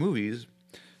pushed movies,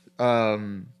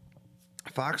 Fox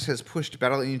has pushed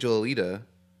Battle Angel Alita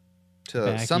to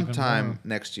Back sometime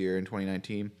next year in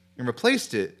 2019 and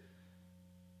replaced it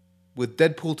with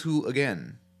Deadpool 2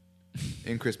 again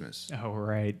in Christmas. Oh,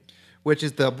 right. Which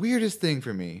is the weirdest thing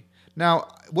for me. Now,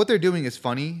 what they're doing is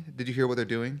funny. Did you hear what they're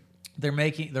doing? They're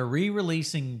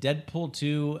re-releasing Deadpool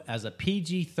 2 as a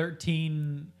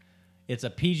PG-13. It's a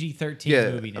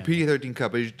PG-13 movie now. A PG-13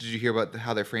 cut. But did you hear about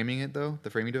how they're framing it, though? The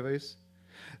framing device?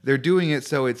 They're doing it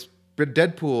so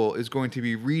Deadpool is going to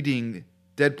be reading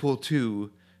Deadpool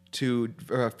 2 to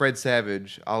Fred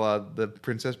Savage, a la The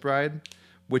Princess Bride,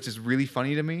 which is really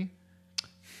funny to me.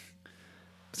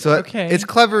 So it's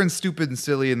clever and stupid and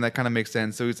silly, and that kind of makes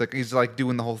sense. So he's like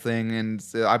doing the whole thing, and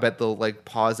I bet they'll like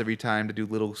pause every time to do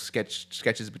little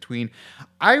sketches between.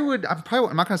 I'm not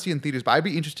going to see it in theaters, but I'd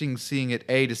be interested in seeing it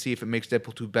to see if it makes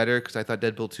Deadpool 2 better, because I thought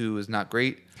Deadpool 2 is not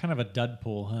great. Kind of a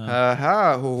Deadpool,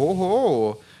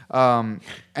 And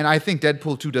I think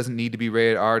Deadpool 2 doesn't need to be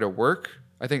rated R to work.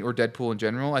 or Deadpool in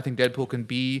general. I think Deadpool can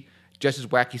be just as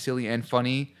wacky, silly, and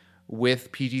funny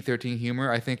with PG-13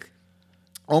 humor. I think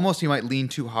almost he might lean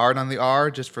too hard on the R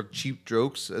just for cheap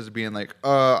jokes, as being like,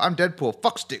 I'm Deadpool,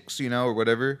 fuck sticks, or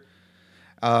whatever.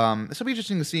 This will be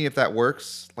interesting to see if that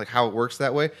works, like how it works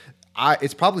that way.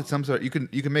 It's probably some sort. You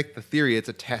can make the theory it's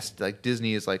a test. Like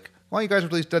Disney is like, why don't you guys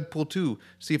release Deadpool 2?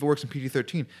 See if it works in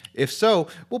PG-13. If so,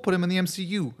 we'll put him in the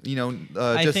MCU.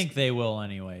 I think they will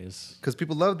anyways. Because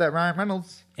people love that Ryan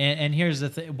Reynolds. And here's the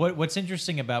thing. What's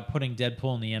interesting about putting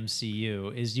Deadpool in the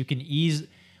MCU is you can ease.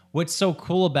 What's so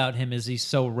cool about him is he's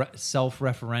so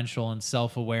self-referential and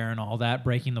self-aware and all that,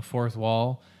 breaking the fourth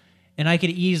wall. And I could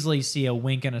easily see a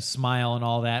wink and a smile and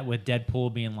all that with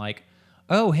Deadpool being like,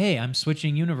 oh, hey, I'm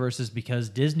switching universes because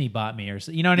Disney bought me, or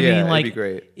you know what I mean? Like, it'd be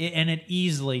great. And it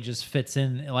easily just fits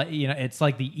in. Like, it's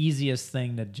like the easiest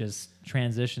thing to just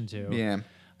transition to. Yeah.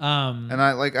 And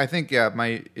I think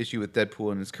my issue with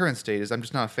Deadpool in his current state is I'm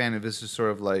just not a fan of this. Just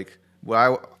sort of like,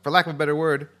 for lack of a better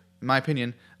word, in my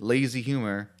opinion, lazy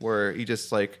humor, where he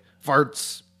just like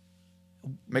farts,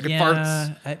 making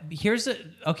farts.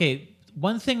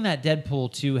 One thing that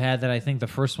Deadpool 2 had that I think the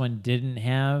first one didn't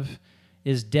have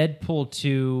is Deadpool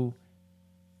 2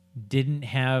 didn't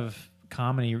have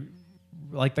comedy.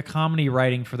 Like, the comedy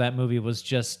writing for that movie was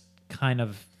just kind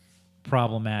of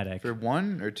problematic. For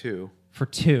 1 or 2? For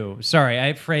 2. Sorry,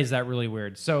 I phrased that really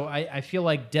weird. So I feel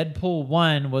like Deadpool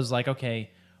 1 was like, okay,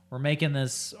 we're making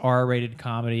this R-rated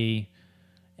comedy,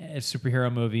 superhero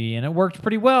movie, and it worked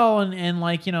pretty well. And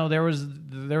like, there was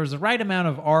the right amount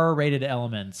of R-rated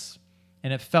elements,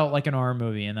 and it felt like an R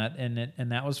movie, and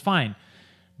that was fine.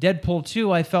 Deadpool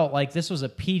 2, I felt like this was a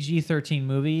PG-13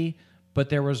 movie, but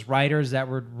there was writers that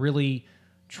were really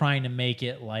trying to make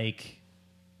it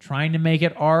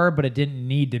R, but it didn't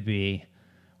need to be.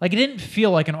 Like, it didn't feel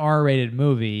like an R-rated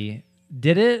movie,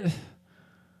 did it?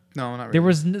 No, not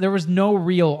really. There was no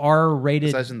real R-rated.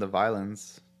 Besides in the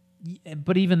violence.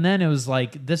 But even then, it was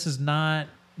like, this is not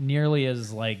nearly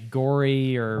as like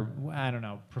gory or I don't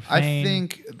know, profane. I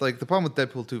think like the problem with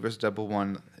Deadpool 2 versus Deadpool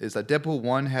 1 is that Deadpool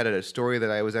 1 had a story that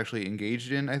I was actually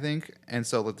engaged in, I think. And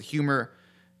so like the humor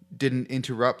didn't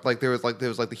interrupt. Like there was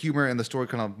the humor and the story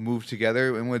kind of moved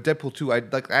together. And with Deadpool 2,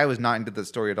 I was not into the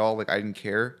story at all. Like I didn't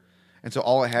care. And so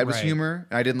all I had was Right. humor,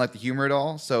 and I didn't like the humor at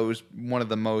all. So it was one of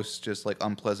the most just like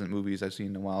unpleasant movies I've seen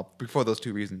in a while. Before those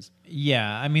two reasons.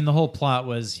 Yeah, I mean the whole plot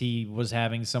was he was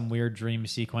having some weird dream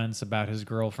sequence about his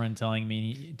girlfriend telling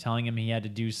him he had to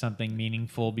do something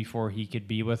meaningful before he could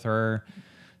be with her.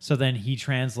 So then he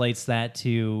translates that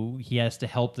to he has to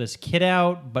help this kid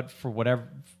out, but for whatever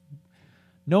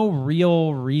no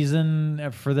real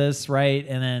reason for this, right?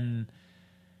 And then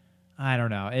I don't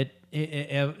know. It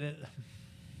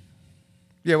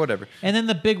Yeah, whatever. and then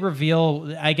the big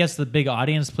reveal, I guess the big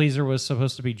audience pleaser was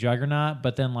supposed to be Juggernaut,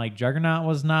 but then like Juggernaut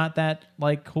was not that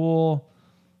like cool.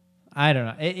 I don't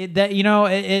know.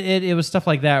 It was stuff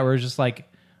like that where it's just like,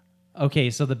 okay,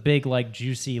 so the big like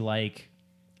juicy like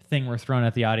thing we're throwing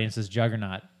at the audience is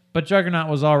Juggernaut. But Juggernaut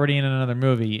was already in another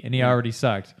movie and he already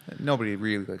sucked. Nobody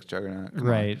really likes Juggernaut. Come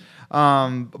Right.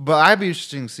 on. But I'd be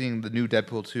interested in seeing the new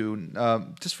Deadpool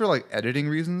 2, just for like editing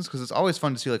reasons, because it's always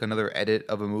fun to see like another edit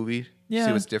of a movie. Yeah,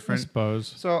 see what's I different.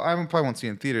 suppose. So I probably won't see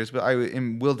it in theaters, but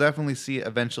will definitely see it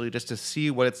eventually just to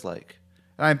see what it's like.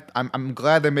 And I'm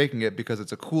glad they're making it because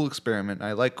it's a cool experiment.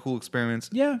 I like cool experiments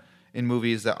Yeah. in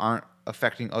movies that aren't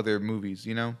affecting other movies,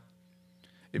 you know?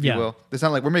 If Yeah. you will. It's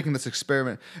not like we're making this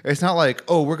experiment. It's not like,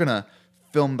 oh, we're going to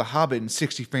film The Hobbit in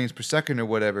 60 frames per second or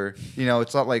whatever. You know,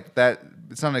 it's not like that.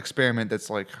 It's not an experiment that's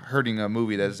like hurting a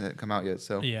movie that hasn't come out yet.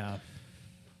 So Yeah.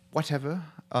 whatever,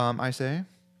 I say.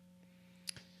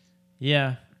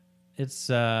 Yeah. It's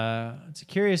a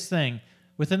curious thing.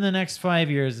 Within the next 5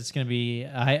 years, it's going to be.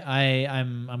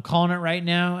 I'm calling it right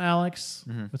now, Alex.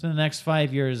 Mm-hmm. Within the next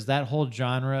 5 years, that whole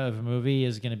genre of a movie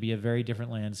is going to be a very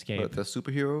different landscape. But the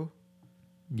superhero?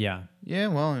 Yeah, Yeah,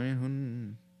 well, I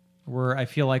mean, I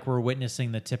feel like we're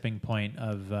witnessing the tipping point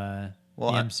of the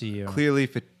MCU. Clearly,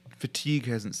 fatigue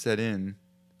hasn't set in,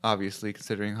 obviously,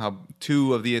 considering how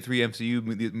 2 of the 3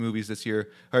 MCU movies this year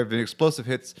have been explosive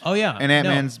hits. Oh yeah, And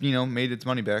Ant-Man's, made its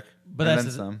money back. But and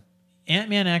that's then some.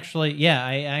 Ant-Man actually. Yeah,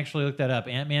 I actually looked that up.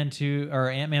 Ant-Man 2 or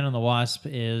Ant-Man and the Wasp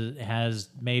has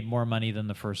made more money than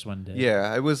the first one did.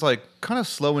 Yeah, it was like kind of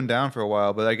slowing down for a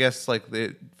while, but I guess like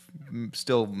it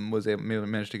still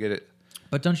managed to get it.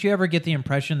 But don't you ever get the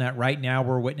impression that right now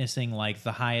we're witnessing like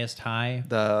the highest high?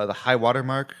 The high water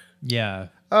mark? Yeah.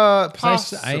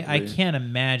 Possibly. I can't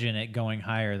imagine it going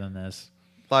higher than this.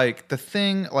 Like the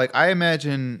thing, like I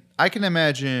can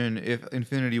imagine if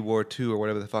Infinity War 2 or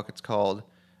whatever the fuck it's called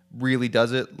really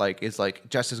does it, like it's like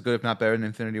just as good if not better than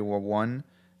Infinity War 1.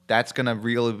 That's gonna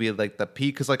really be like the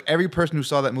peak, because like every person who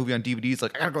saw that movie on DVD is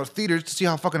like, I gotta go to theaters to see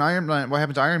how fucking what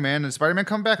happened to Iron Man and Spider-Man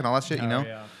come back and all that shit, you know?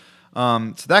 Yeah.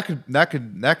 So that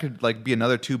could like be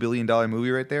another $2 billion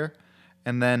movie right there.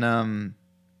 And then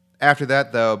after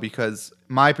that though, because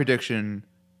my prediction,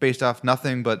 based off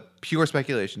nothing but pure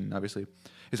speculation, obviously,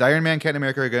 is Iron Man, Captain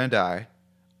America are gonna die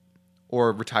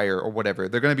or retire or whatever.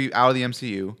 They're gonna be out of the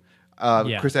MCU.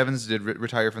 Chris Evans did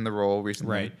retire from the role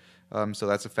recently, right? So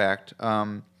that's a fact.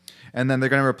 And then they're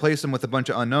going to replace him with a bunch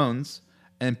of unknowns,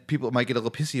 and people might get a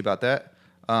little pissy about that.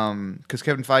 Because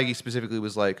Kevin Feige specifically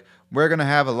was like, we're going to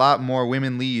have a lot more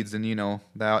women leads, and the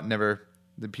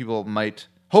people might,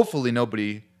 hopefully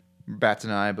nobody bats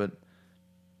an eye, but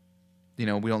we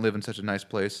don't live in such a nice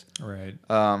place. Right.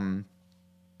 And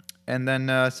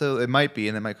then so it might be,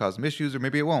 and that might cause some issues, or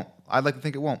maybe it won't. I'd like to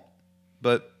think it won't,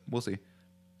 but we'll see.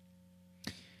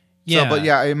 Yeah. So, but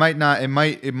yeah, it might not. It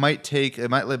might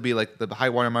be like the high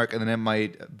water mark, and then it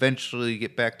might eventually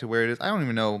get back to where it is. I don't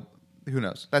even know. Who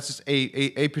knows? That's just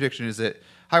a prediction. Is that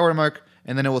high water mark,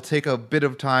 and then it will take a bit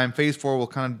of time. Phase 4 will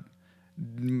kind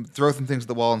of throw some things at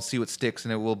the wall and see what sticks,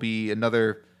 and it will be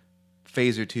another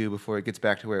phase or 2 before it gets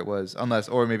back to where it was,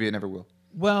 or maybe it never will.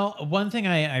 Well, one thing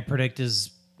I predict is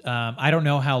I don't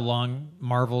know how long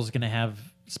Marvel's going to have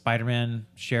Spider-Man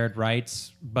shared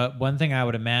rights, but one thing I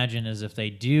would imagine is if they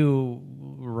do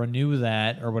renew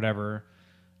that or whatever,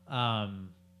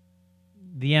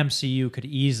 the MCU could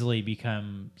easily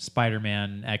become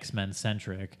Spider-Man, X-Men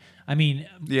centric. I mean,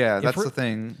 yeah, that's the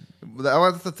thing.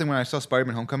 That's the thing. When I saw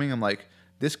Spider-Man: Homecoming, I'm like,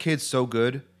 this kid's so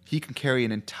good. He can carry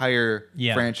an entire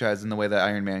franchise in the way that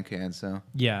Iron Man can. So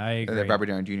yeah, I agree. Robert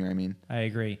Downey Jr. I mean, I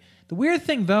agree. The weird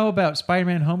thing though about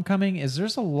Spider-Man: Homecoming is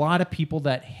there's a lot of people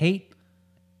that hate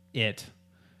it,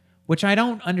 which I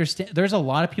don't understand. There's a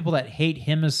lot of people that hate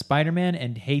him as Spider-Man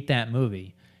and hate that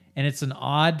movie, and it's an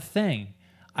odd thing.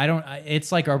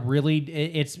 It's like a really.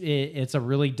 It's a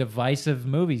really divisive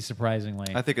movie.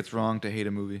 Surprisingly, I think it's wrong to hate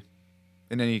a movie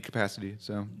in any capacity.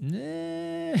 So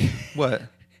Nah. what?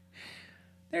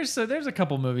 There's a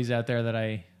couple movies out there that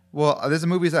I. Well, there's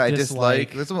movies that I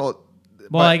dislike.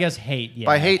 Well, I guess hate. Yeah,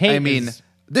 by hate I mean is,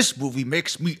 this movie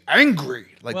makes me angry.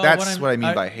 Like that's what I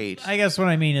mean by hate. I guess what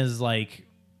I mean is like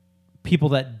people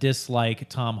that dislike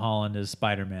Tom Holland as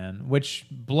Spider-Man, which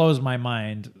blows my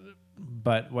mind.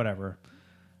 But whatever.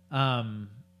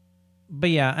 But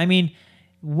yeah, I mean,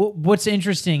 what's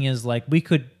interesting is like we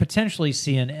could potentially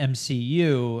see an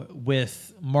MCU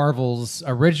with Marvel's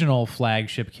original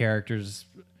flagship characters.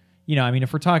 You know, I mean,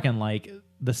 if we're talking like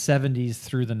the 70s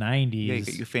through the 90s. Yeah, you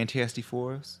get your Fantastic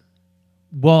Fours.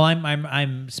 Well,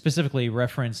 I'm specifically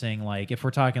referencing like if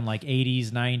we're talking like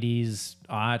 80s, 90s,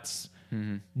 aughts.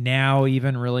 Mm-hmm. Now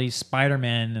even really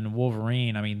Spider-Man and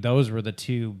Wolverine. I mean, those were the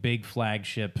two big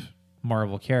flagship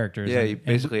Marvel characters. Yeah,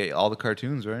 basically all the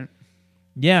cartoons, right?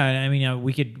 Yeah, I mean,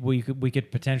 we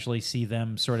could potentially see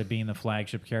them sort of being the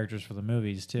flagship characters for the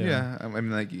movies too. Yeah, I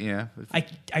mean, like, yeah. I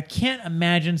can't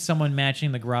imagine someone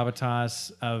matching the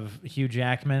gravitas of Hugh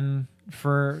Jackman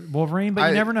for Wolverine, but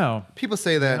you never know. People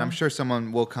say that, and I'm sure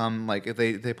someone will come, like, if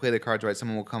they play the cards right,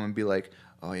 someone will come and be like,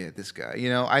 oh yeah, this guy. You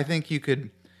know, I think you could,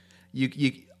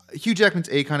 Hugh Jackman's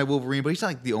a kind of Wolverine, but he's not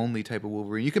like the only type of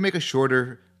Wolverine. You can make a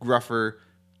shorter, gruffer,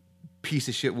 piece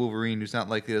of shit Wolverine who's not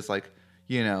like this, like,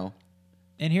 you know.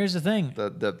 And here's the thing: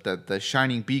 the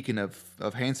shining beacon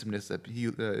of handsomeness that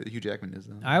Hugh Jackman is.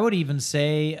 Though. I would even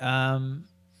say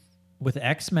with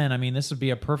X-Men, I mean, this would be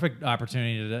a perfect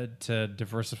opportunity to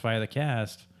diversify the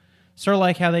cast, sort of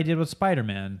like how they did with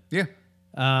Spider-Man. Yeah.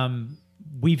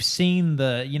 We've seen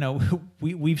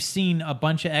we've seen a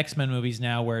bunch of X-Men movies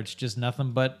now where it's just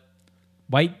nothing but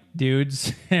white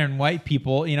dudes and white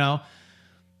people. You know,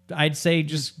 I'd say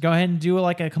just go ahead and do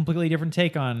like a completely different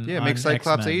take on make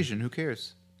Cyclops X-Men. Asian. Who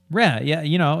cares? Yeah.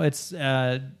 You know, it's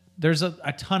there's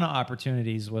a ton of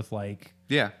opportunities with like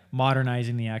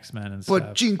modernizing the X-Men and stuff.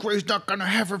 But Jean Grey's not gonna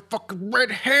have her fucking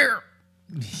red hair.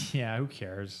 Yeah, who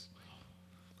cares?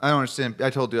 I don't understand. I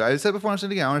told you. I said before. I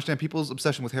understand again. I don't understand people's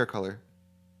obsession with hair color.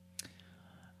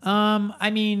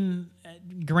 I mean,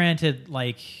 granted,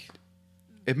 like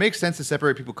it makes sense to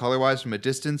separate people color-wise from a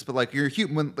distance, but like you're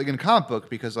human, like in a comic book,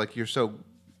 because like you're so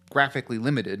graphically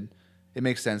limited, it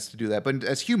makes sense to do that. But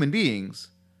as human beings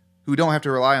who don't have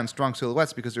to rely on strong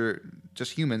silhouettes because they're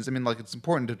just humans, I mean, like it's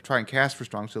important to try and cast for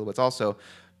strong silhouettes also.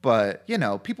 But you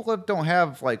know, people don't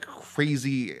have like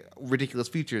crazy, ridiculous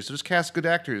features, so just cast good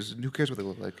actors. And who cares what they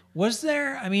look like? Was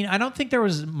there? I mean, I don't think there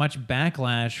was much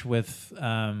backlash with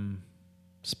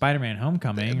Spider-Man: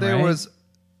 Homecoming. There right? was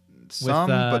some,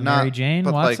 but not Mary Jane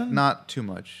but Watson? like not too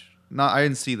much. I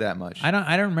didn't see that much. I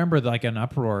don't remember like an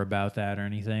uproar about that or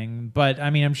anything. But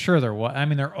I mean, I'm sure there was. I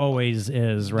mean, there always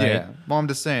is, right? Yeah. Well, I'm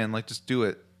just saying, like, just do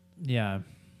it. Yeah.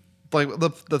 Like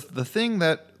the thing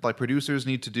that like producers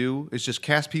need to do is just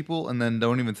cast people and then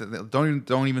don't even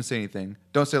say anything.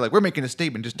 Don't say like we're making a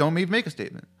statement. Just don't even make a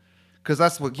statement, because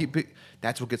that's what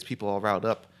gets people all riled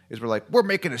up. Is we're like, we're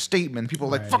making a statement. People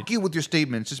are like, fuck you with your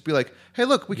statements. Just be like, hey,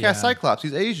 look, we cast Cyclops.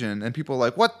 He's Asian. And people are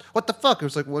like, what the fuck? It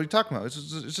was like, what are you talking about? It's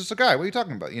just a guy. What are you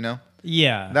talking about, you know?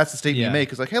 Yeah. That's the statement you make.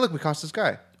 It's like, hey, look, we cast this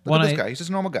guy. Look at this guy. He's just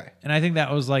a normal guy. And I think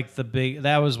that was like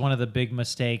that was one of the big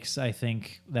mistakes, I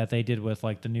think, that they did with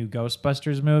like the new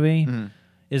Ghostbusters movie. Mm-hmm.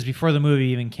 Is before the movie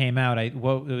even came out,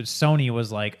 Sony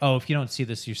was like, "Oh, if you don't see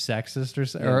this, you're sexist,"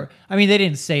 or I mean, they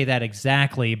didn't say that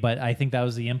exactly, but I think that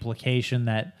was the implication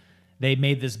that they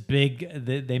made this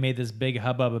big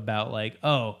hubbub about like,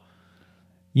 "Oh,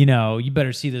 you know, you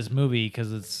better see this movie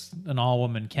because it's an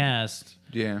all-woman cast."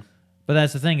 Yeah, but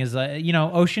that's the thing is, you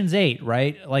know, Ocean's 8,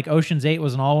 right? Like Ocean's 8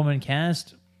 was an all-woman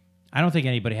cast. I don't think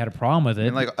anybody had a problem with it.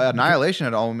 And like Annihilation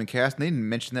had an all-woman cast, and they didn't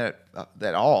mention that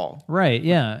at all. Right?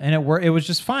 Yeah, and it was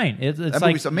just fine. It's that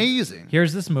like movie's amazing.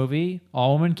 Here's this movie,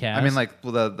 all-woman cast. I mean, like,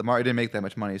 well, the Mario didn't make that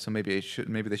much money, so maybe they should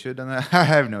have done that. I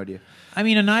have no idea. I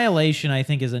mean, Annihilation, I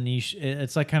think, is a niche.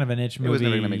 It's like kind of a niche movie. It was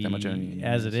never going to make that much money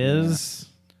as it is. Yeah.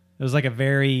 It was like a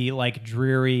very like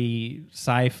dreary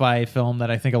sci-fi film that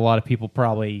I think a lot of people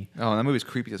probably that movie's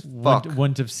creepy as fuck.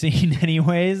 Wouldn't have seen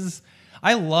anyways.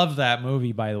 I love that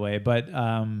movie, by the way, but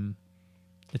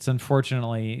it's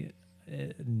unfortunately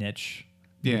niche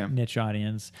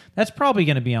audience. That's probably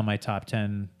going to be on my top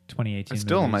 10 2018 It's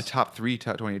still movies. in my top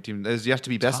 2018. There's yet to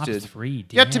be bested. Top 3,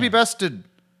 damn. Yet to be bested.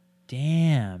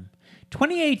 Damn.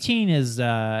 2018 is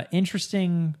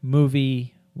interesting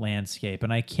movie landscape,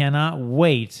 and I cannot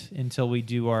wait until we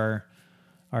do our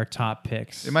top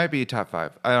picks. It might be top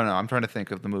 5. I don't know. I'm trying to think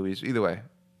of the movies. Either way.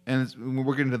 And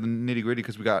we're getting to the nitty gritty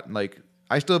because we got like,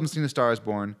 I still haven't seen A Star Is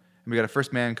Born, and we got a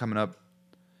First Man coming up.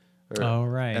 Oh,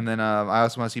 right. And then I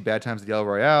also want to see Bad Times at the El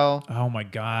Royale. Oh my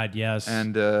God, yes.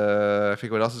 And I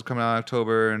forget what else is coming out in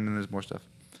October, and then there's more stuff.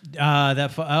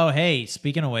 Hey,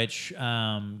 speaking of which,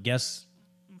 guess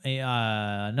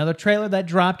another trailer that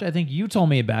dropped. I think you told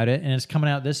me about it, and it's coming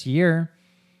out this year.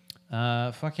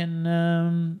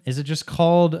 Is it just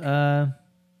called? Oh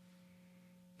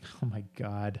my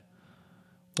God.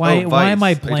 Why am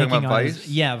I blanking on Vice? this?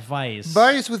 Yeah, Vice.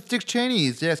 Vice with Dick Cheney.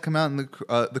 Yeah, it's come out in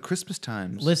the Christmas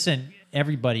times. Listen,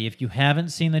 everybody, if you haven't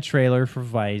seen the trailer for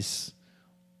Vice,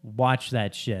 watch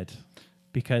that shit.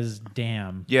 Because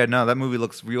damn. Yeah, no, that movie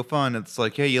looks real fun. It's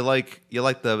like, hey, you like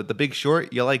the Big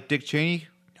Short? You like Dick Cheney?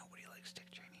 Nobody likes Dick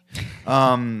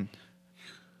Cheney.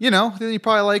 Then you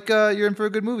probably like you're in for a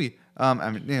good movie.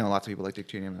 Lots of people like Dick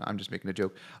Cheney. I'm just making a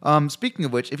joke. Speaking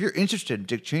of which, if you're interested in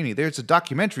Dick Cheney, there's a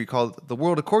documentary called The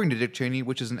World According to Dick Cheney,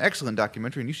 which is an excellent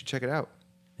documentary, and you should check it out.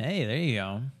 Hey, there you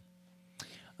go.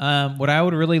 What I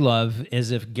would really love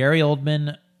is if Gary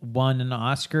Oldman won an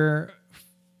Oscar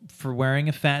for wearing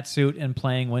a fat suit and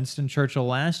playing Winston Churchill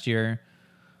last year.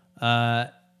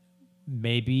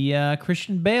 Maybe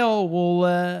Christian Bale will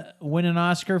win an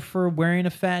Oscar for wearing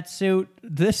a fat suit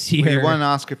this year. He won an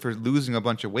Oscar for losing a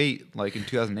bunch of weight, like in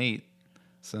 2008.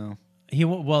 So that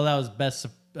was best.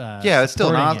 Yeah, it's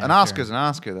still an Oscar's an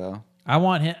Oscar, though. I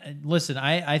want him. Listen,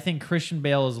 I think Christian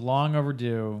Bale is long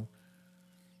overdue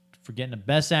for getting a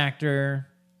Best Actor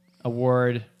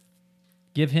award.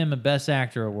 Give him a Best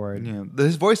Actor award. Yeah,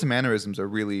 his voice and mannerisms are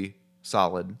really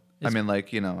solid. I've seen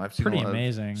I've seen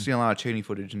amazing. Seen a lot of Cheney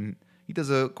footage, and he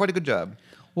does quite a good job.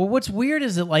 Well, what's weird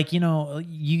is that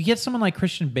you get someone like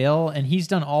Christian Bale, and he's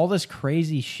done all this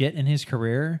crazy shit in his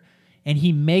career, and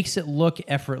he makes it look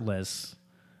effortless.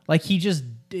 Like he just,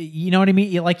 you know what I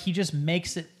mean? Like he just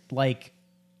makes it like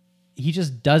he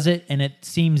just does it, and it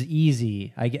seems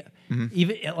easy. I get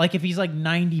even like if he's like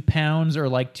 90 pounds or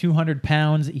like 200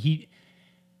 pounds,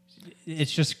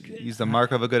 it's just he's the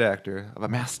mark of a good actor, of a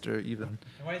master, even.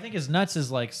 What I think is nuts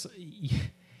is like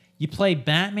you play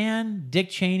Batman, Dick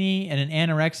Cheney, and an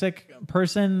anorexic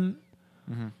person.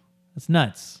 That's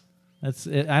nuts.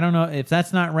 I don't know if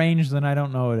that's not range, then I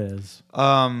don't know what it is.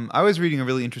 I was reading a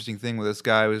really interesting thing where this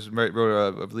guy wrote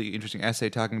a really interesting essay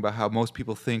talking about how most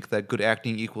people think that good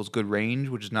acting equals good range,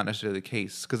 which is not necessarily the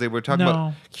case. Because they were talking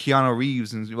about Keanu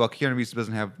Reeves, and Keanu Reeves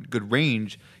doesn't have good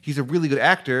range. He's a really good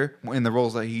actor in the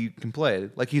roles that he can play.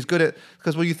 Like he's good at,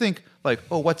 because when you think like,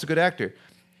 oh, what's a good actor?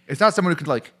 It's not someone who can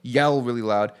like yell really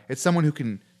loud. It's someone who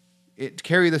can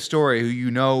carry the story,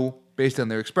 who based on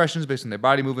their expressions, based on their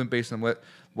body movement, based on what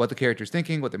the character's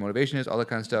thinking, what their motivation is, all that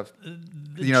kind of stuff.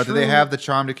 Do they have the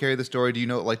charm to carry the story? Do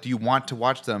you want to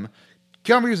watch them?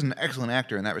 Keanu Reeves is an excellent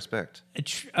actor in that respect.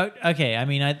 Okay, I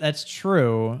mean, that's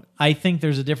true. I think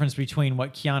there's a difference between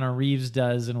what Keanu Reeves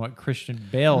does and what Christian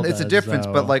Bale does. It's a difference,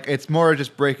 though. but like it's more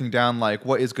just breaking down like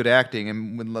what is good acting,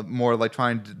 and more like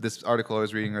this article I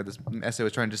was reading or this essay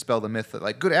was trying to dispel the myth that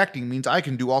like good acting means I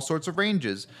can do all sorts of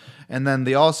ranges. And then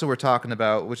they also were talking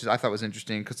about, which I thought was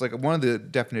interesting, because like one of the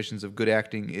definitions of good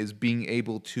acting is being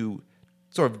able to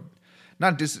sort of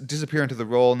not disappear into the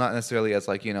role, not necessarily as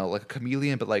like like a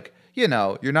chameleon, but like you're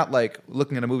not like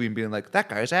looking at a movie and being like that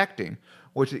guy's acting.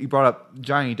 Which he brought up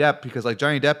Johnny Depp, because like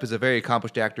Johnny Depp is a very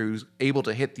accomplished actor who's able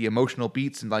to hit the emotional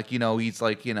beats, and like he's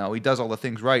like he does all the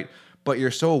things right, but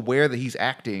you're so aware that he's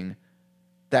acting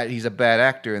that he's a bad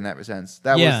actor in that sense.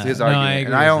 That was his argument,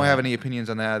 and I don't have any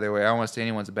opinions on that either way. I don't want to say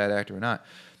anyone's a bad actor or not,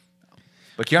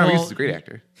 but Keanu Reeves is a great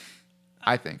actor,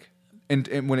 I think.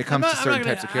 And when it comes to certain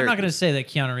types of characters, I'm not going to say that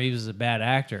Keanu Reeves is a bad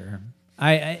actor.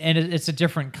 And it's a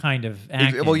different kind of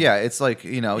acting. Well, yeah, it's like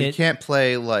he can't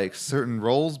play like certain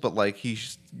roles, but like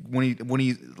when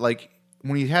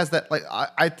he has that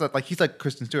I thought like he's like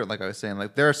Kristen Stewart, like I was saying,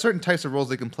 like there are certain types of roles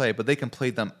they can play, but they can play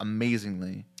them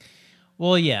amazingly.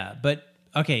 Well, yeah, but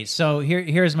okay, so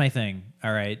here's my thing.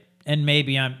 All right, and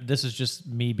maybe this is just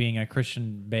me being a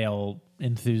Christian Bale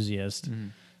enthusiast.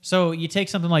 So you take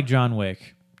something like John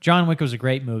Wick. John Wick was a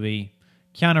great movie.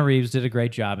 Keanu Reeves did a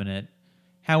great job in it.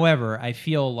 However, I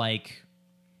feel like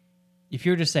if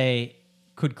you were to say,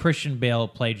 could Christian Bale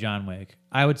play John Wick?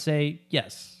 I would say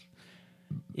yes.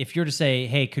 If you were to say,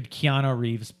 hey, could Keanu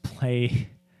Reeves play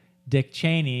Dick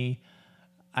Cheney?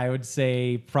 I would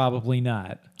say probably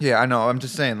not. Yeah, I know. I'm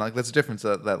just saying, like, that's a difference.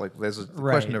 That like, there's a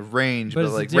question of range, but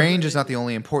like, range is not the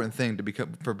only important thing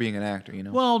for being an actor.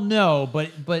 Well, no,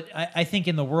 but I think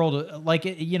in the world, like,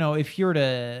 if you're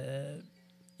to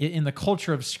in the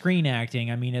culture of screen acting,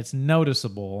 I mean, it's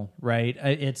noticeable, right?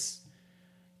 It's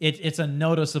a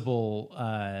noticeable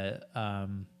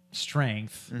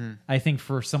strength, I think,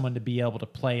 for someone to be able to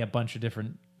play a bunch of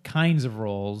different kinds of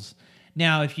roles.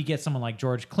 Now, if you get someone like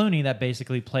George Clooney that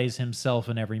basically plays himself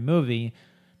in every movie,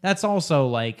 that's also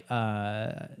like,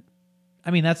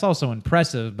 that's also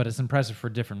impressive, but it's impressive for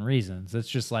different reasons. It's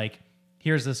just like,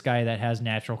 here's this guy that has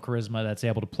natural charisma that's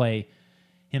able to play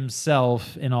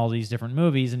himself in all these different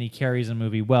movies, and he carries a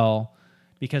movie well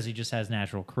because he just has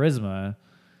natural charisma.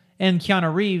 And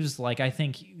Keanu Reeves, like, I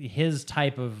think his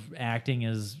type of acting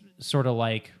is sort of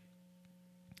like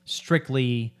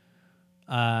strictly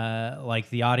like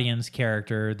the audience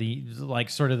character, the like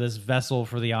sort of this vessel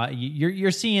for the you're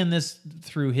seeing this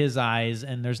through his eyes,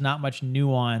 and there's not much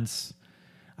nuance,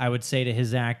 I would say, to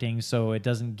his acting, so it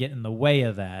doesn't get in the way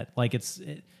of that. Like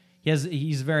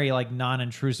he's very like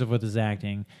non-intrusive with his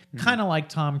acting, kind of like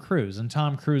Tom Cruise, and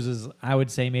Tom Cruise is, I would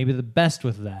say, maybe the best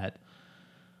with that.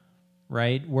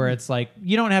 Right? Where it's like,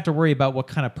 you don't have to worry about what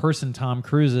kind of person Tom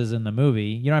Cruise is in the movie.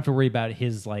 You don't have to worry about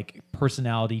his like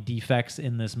personality defects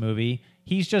in this movie.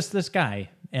 He's just this guy.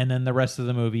 And then the rest of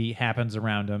the movie happens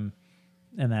around him.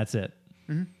 And that's it.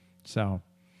 Mm-hmm. So.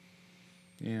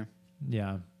 Yeah.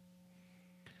 Yeah.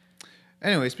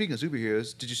 Anyway, speaking of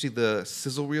superheroes, did you see the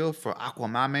sizzle reel for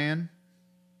Aquaman?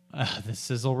 The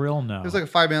sizzle reel? No. It was like a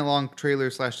 5-minute long trailer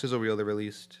 / sizzle reel they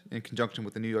released in conjunction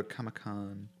with the New York Comic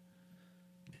Con.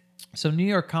 So New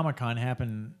York Comic Con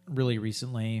happened really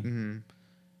recently, and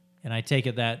I take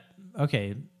it that,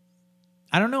 okay,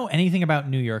 I don't know anything about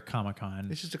New York Comic Con.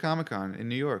 It's just a Comic Con in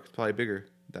New York. It's probably bigger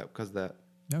because of that.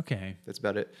 Okay. That's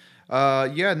about it.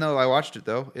 Yeah, no, I watched it,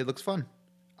 though. It looks fun.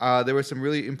 There was some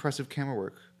really impressive camera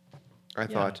work, I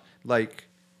thought. Like,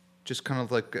 just kind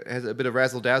of like, has a bit of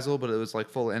razzle-dazzle, but it was like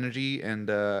full energy.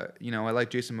 And, I like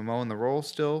Jason Momoa in the role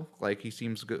still. Like, he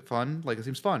seems fun. Like, it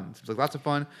seems fun. It seems like lots of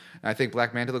fun. And I think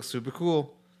Black Manta looks super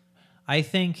cool. I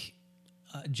think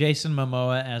Jason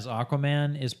Momoa as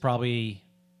Aquaman is probably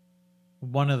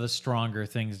one of the stronger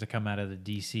things to come out of the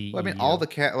DCEU. Well, I mean, all the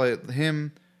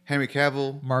him, Henry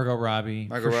Cavill, Margot Robbie,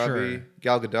 sure.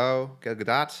 Gal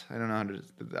Gadot. I don't know how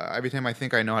to. Every time I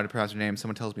think I know how to pronounce her name,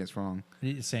 someone tells me it's wrong.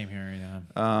 Same here,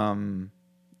 yeah.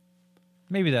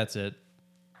 Maybe that's it.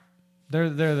 They're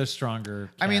the stronger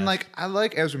cast. I mean, like, I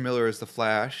like Ezra Miller as the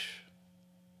Flash,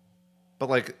 but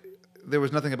like, there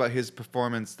was nothing about his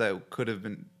performance that could have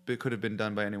been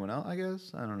done by anyone else. I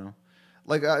guess, I don't know.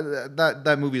 Like,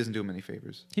 that movie doesn't do him any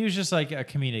favors. He was just like a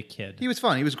comedic kid. He was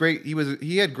fun. He was great.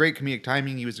 He had great comedic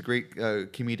timing. He was a great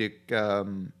comedic,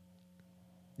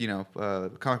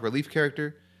 comic relief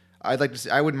character. I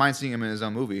wouldn't mind seeing him in his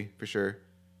own movie for sure.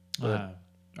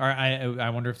 I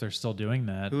wonder if they're still doing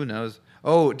that. Who knows?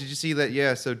 Oh, did you see that?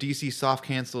 Yeah. So DC soft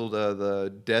canceled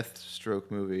the Deathstroke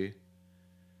movie.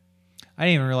 I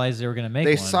didn't even realize they were going to make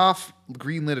one. They soft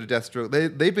greenlit a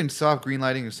Deathstroke. They've been soft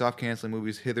greenlighting and soft canceling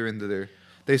movies hither and thither.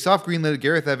 They soft greenlit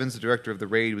Gareth Evans, the director of The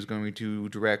Raid, was going to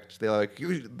direct. They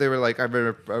were like, I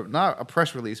read not a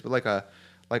press release, but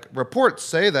like reports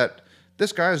say that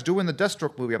this guy is doing the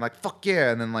Deathstroke movie. I'm like, fuck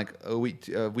yeah! And then like a week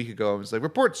ago, I was like,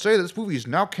 reports say that this movie is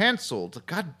now canceled.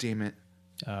 God damn it!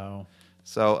 Oh,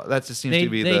 so that just seems to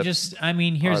be they just. I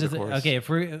mean, here's the thing. Course. Okay,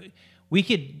 we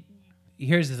could.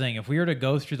 Here's the thing. If we were to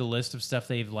go through the list of stuff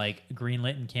they've like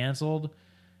greenlit and canceled,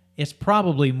 it's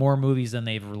probably more movies than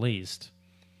they've released.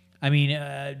 I mean,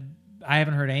 I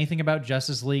haven't heard anything about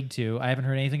Justice League 2. I haven't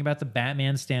heard anything about the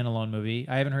Batman standalone movie.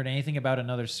 I haven't heard anything about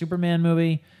another Superman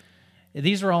movie.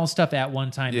 These are all stuff at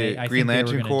one time. Yeah, Green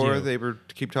Lantern Corps. They were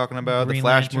keep talking about the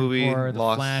Flash movie. The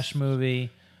Flash movie.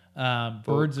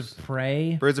 Birds of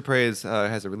Prey. Birds of Prey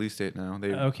has a release date now.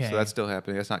 Okay. So that's still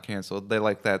happening. That's not canceled. They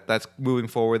like that. That's moving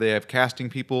forward. They have casting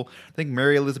people. I think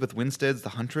Mary Elizabeth Winstead's the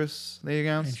Huntress, they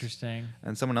announced. Interesting.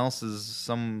 And someone else is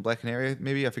some Black Canary,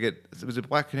 maybe. I forget. Was it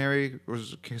Black Canary or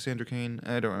was it Cassandra Cain?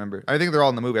 I don't remember. I think they're all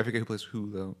in the movie. I forget who plays who,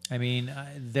 though. I mean,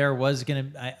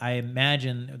 I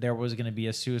imagine there was going to be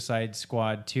a Suicide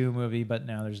Squad 2 movie, but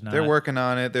now there's not. They're working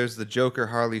on it. There's the Joker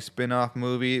Harley spin-off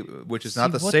movie, which is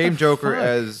not the same Joker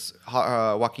as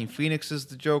Joaquin Phoenix's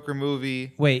The Joker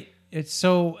movie. Wait,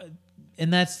 so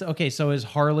is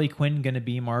Harley Quinn going to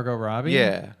be Margot Robbie?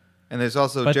 Yeah. And there's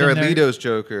also Jared Leto's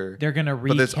Joker. They're going to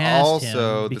recast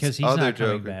him because he's not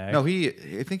coming back. No,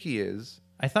 I think he is.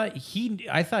 I thought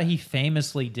he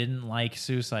famously didn't like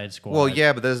Suicide Squad. Well,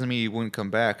 yeah, but that doesn't mean he wouldn't come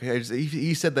back.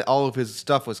 He said that all of his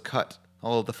stuff was cut.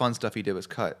 All of the fun stuff he did was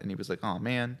cut, and he was like, "Oh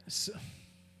man."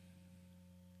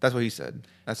 That's what he said.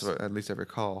 That's what at least I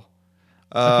recall.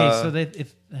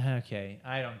 Okay,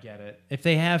 I don't get it. If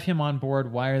they have him on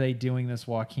board, why are they doing this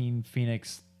Joaquin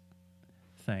Phoenix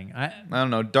thing? I don't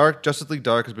know. Justice League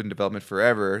Dark has been in development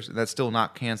forever. That's still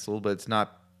not canceled, but it's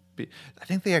not. I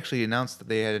think they actually announced that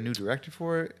they had a new director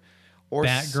for it. or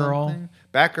Batgirl. something.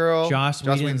 Batgirl. Joss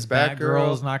Whedon's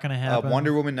Batgirl is not going to happen.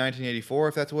 Wonder Woman 1984,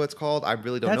 if that's what it's called. I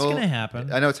really don't know. That's going to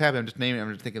happen. I know it's happening. I'm just naming it.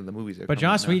 I'm just thinking of the movies. But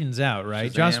Joss Whedon's out,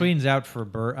 right? Shazam. Joss Whedon's out for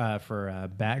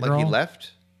Batgirl. Like he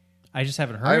left? I just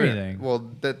haven't heard anything.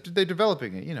 Well, they're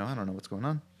developing it. I don't know what's going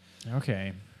on.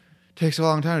 Okay. Takes a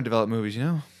long time to develop movies,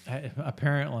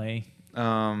 Apparently.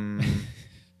 I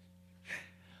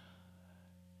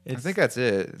think that's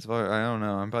it. I don't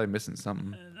know. I'm probably missing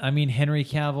something. I mean, Henry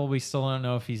Cavill, we still don't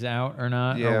know if he's out or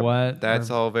not or what. That's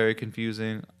all very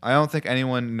confusing. I don't think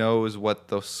anyone knows what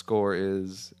the score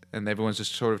is, and everyone's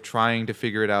just sort of trying to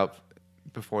figure it out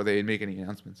before they make any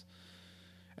announcements.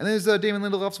 And there's Damon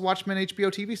Lindelof's Watchmen HBO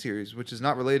TV series, which is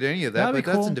not related to any of that, but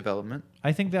that's in development.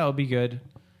 I think that would be good.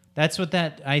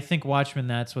 I think Watchmen,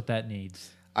 that's what that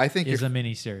needs. I think is a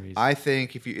miniseries. I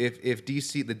think if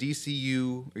DC, the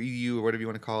DCU or EU or whatever you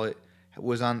want to call it,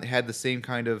 had the same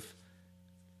kind of,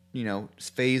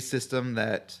 phase system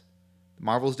that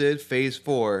Marvel's did. Phase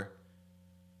 4,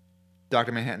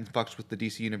 Dr. Manhattan fucks with the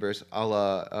DC universe, a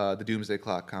la the Doomsday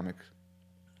Clock comic.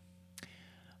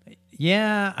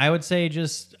 Yeah, I would say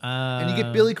just. And you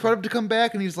get Billy Crudup to come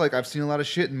back, and he's like, "I've seen a lot of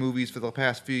shit in movies for the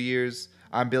past few years.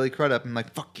 I'm Billy Crudup." And I'm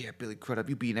like, "Fuck yeah, Billy Crudup,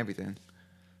 you beat everything."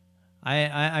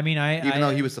 Even though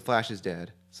he was the Flash's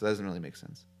dad, so that doesn't really make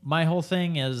sense. My whole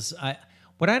thing is,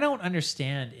 what I don't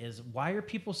understand is why are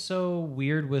people so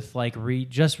weird with like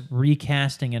just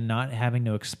recasting and not having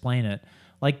to explain it?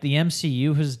 Like the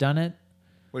MCU has done it.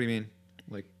 What do you mean?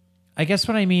 Like, I guess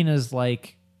what I mean is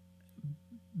like,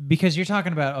 because you're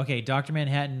talking about, okay, Dr.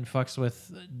 Manhattan fucks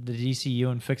with the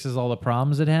DCU and fixes all the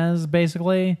problems it has,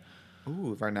 basically.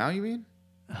 Ooh, right now you mean?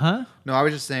 Huh? No, I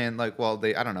was just saying, like, well,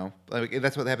 I don't know. Like,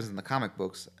 that's what happens in the comic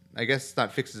books. I guess it's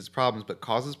not fixes its problems, but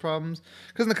causes problems.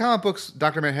 Because in the comic books,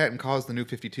 Dr. Manhattan caused the New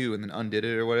 52 and then undid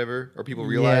it or whatever. Or people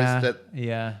realized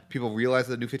people realized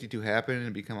that the New 52 happened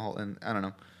and become a whole, and I don't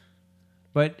know.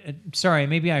 But, sorry,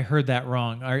 maybe I heard that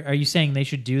wrong. Are you saying they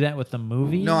should do that with the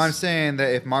movies? No, I'm saying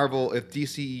that if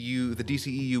DCEU, the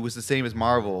DCEU was the same as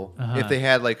Marvel, if they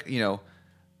had, like,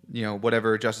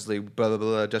 whatever, Justice League, blah, blah,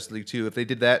 blah, Justice League 2, if they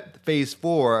did that, Phase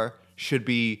 4 should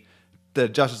be the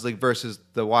Justice League versus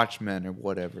the Watchmen or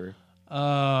whatever. Oh.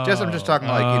 I'm just talking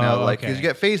like, because okay. you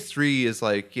get Phase 3 is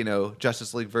like,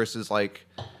 Justice League versus like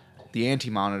the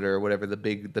Anti-Monitor or whatever the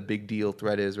big deal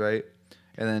threat is, right?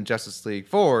 And then Justice League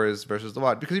 4 is versus the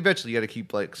Watch, because eventually you got to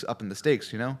keep like upping the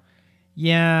stakes,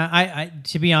 Yeah, I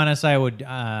to be honest, I would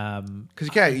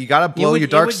because you gotta blow your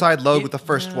dark side load with the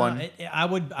first one.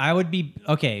 I would be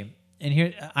okay, and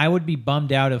here I would be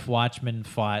bummed out if Watchmen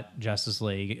fought Justice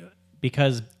League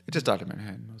because it's just Dr.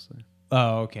 Manhattan mostly.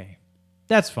 Oh, okay,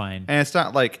 that's fine. And it's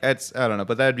not like I don't know,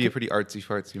 but that'd be a pretty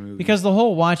artsy movie because the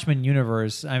whole Watchmen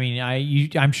universe. I mean,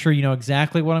 I'm sure you know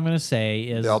exactly what I'm going to say.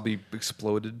 Is they'll be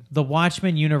exploded. The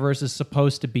Watchmen universe is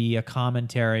supposed to be a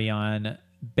commentary on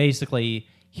basically.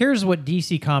 Here's what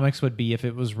DC Comics would be if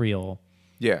it was real.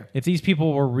 Yeah. If these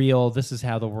people were real, this is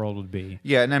how the world would be.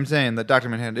 Yeah, and I'm saying that Dr.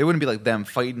 Manhattan, it wouldn't be like them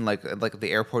fighting like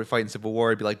the airport fight in Civil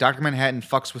War. It'd be like Dr. Manhattan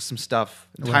fucks with some stuff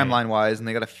timeline-wise, and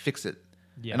they got to fix it.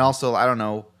 Yeah. And also, I don't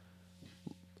know,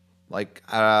 like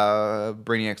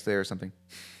Brainiac's there or something.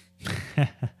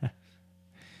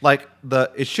 Like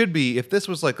it should be, if this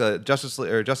was like a Justice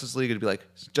League, it'd be like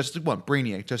Justice League 1,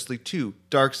 Brainiac, Justice League 2,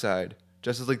 Darkseid,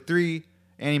 Justice League 3,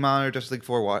 Anti-Monitor, Justice League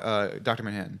 4, Dr.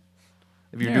 Manhattan.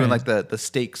 If you're doing like the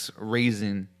stakes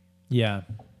raising. Yeah.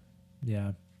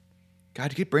 God, you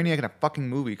get Brainiac in a fucking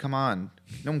movie. Come on.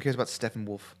 No one cares about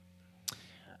Steppenwolf.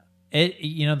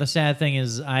 The sad thing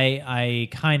is I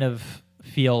kind of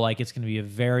feel like it's going to be a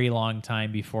very long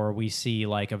time before we see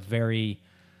like it's going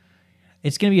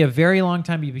to be a very long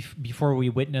time before we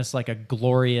witness like a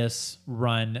glorious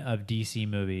run of DC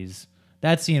movies.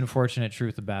 That's the unfortunate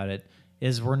truth about it.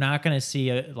 Is we're not going to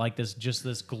see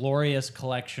this glorious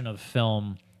collection of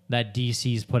film that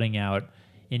DC's putting out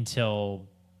until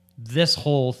this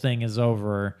whole thing is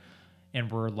over,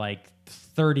 and we're like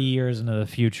 30 years into the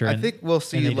future. I think we'll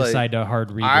see. And they decide to hard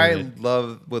reboot I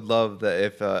would love that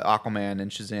if Aquaman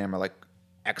and Shazam are like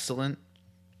excellent.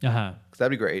 Because that'd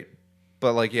be great.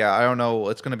 But like, yeah, I don't know.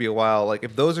 It's going to be a while. Like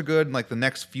if those are good, and like the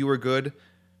next few are good,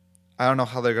 I don't know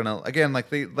how they're gonna. Again, like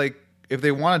if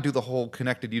they want to do the whole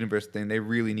connected universe thing, they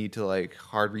really need to like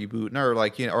hard reboot, or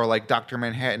like or like Dr.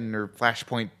 Manhattan or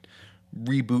Flashpoint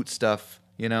reboot stuff,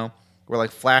 where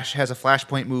like Flash has a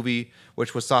Flashpoint movie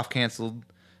which was soft canceled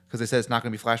because they said it's not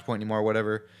going to be Flashpoint anymore or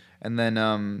whatever, and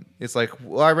then it's like,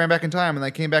 well, I ran back in time and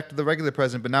I came back to the regular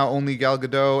present, but now only Gal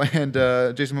Gadot and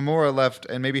Jason Momoa left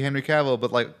and maybe Henry Cavill,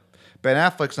 but like Ben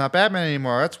Affleck's not Batman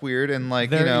anymore. That's weird, and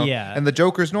like and the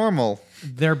Joker's normal.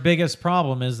 their biggest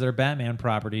problem is their Batman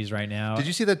properties right now. Did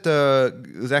you see that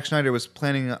Zack Snyder was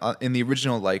planning in the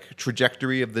original like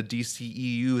trajectory of the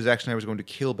DCEU? Zack Snyder was going to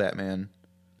kill Batman.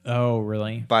 Oh,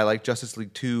 really? By like Justice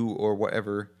League 2 or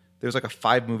whatever. There's like a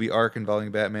 5-movie arc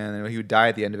involving Batman, and he would die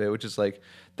at the end of it, which is like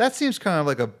that seems kind of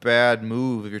like a bad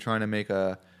move if you're trying to make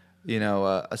a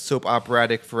soap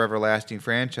operatic forever lasting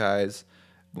franchise.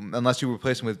 Unless you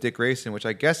replace him with Dick Grayson, which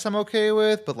I guess I'm okay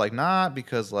with, but like not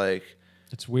because like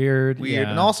it's weird, yeah.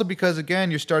 And also because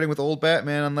again you're starting with old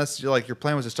Batman. Unless you're like your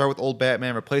plan was to start with old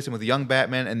Batman, replace him with young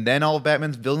Batman, and then all of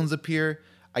Batman's villains appear.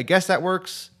 I guess that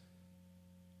works.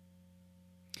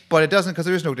 But it doesn't because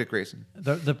there is no Dick Grayson.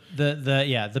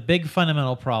 The big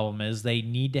fundamental problem is they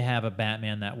need to have a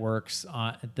Batman that works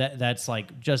that's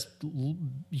like just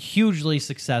hugely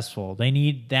successful. They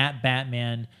need that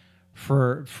Batman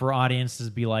for audiences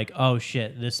to be like, oh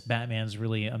shit, this Batman's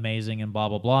really amazing and blah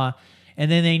blah blah.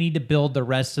 And then they need to build the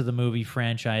rest of the movie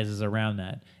franchises around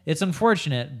that. It's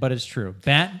unfortunate, but it's true.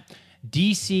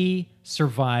 DC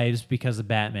survives because of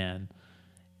Batman.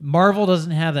 Marvel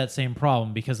doesn't have that same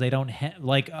problem because they don't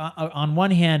on one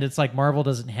hand, it's like Marvel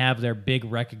doesn't have their big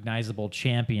recognizable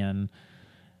champion.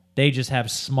 They just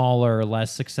have smaller,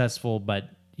 less successful, but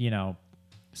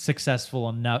successful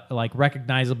enough, like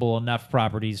recognizable enough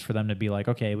properties for them to be like,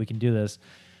 okay, we can do this.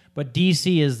 But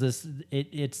DC is this,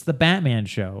 it's the Batman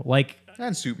show. Like,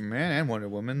 and Superman and Wonder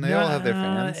Woman, they all have their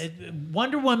fans.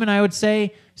 Wonder Woman, I would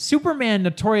say. Superman,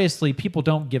 notoriously, people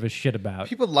don't give a shit about.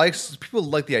 People like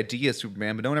the idea of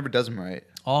Superman, but no one ever does him right.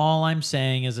 All I'm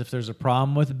saying is if there's a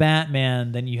problem with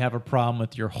Batman, then you have a problem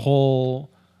with your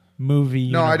whole movie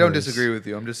universe. No, I don't disagree with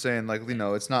you. I'm just saying, like,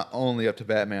 it's not only up to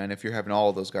Batman if you're having all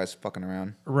of those guys fucking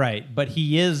around. Right, but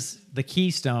he is the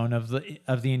keystone of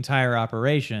the entire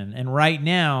operation. And right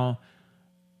now,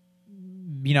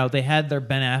 they had their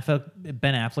Ben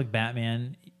Affleck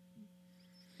Batman,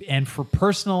 and for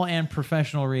personal and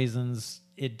professional reasons,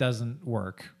 it doesn't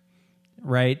work,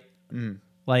 right?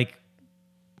 Like,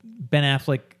 Ben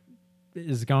Affleck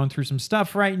is going through some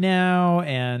stuff right now,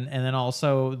 and then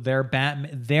also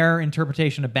their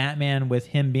interpretation of Batman with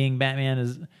him being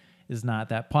Batman is not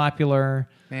that popular.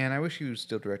 Man, I wish he was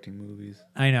still directing movies.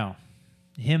 I know.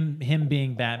 Him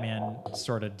being Batman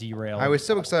sort of derailed. I was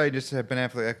so excited just to have Ben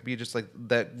Affleck. That could be just like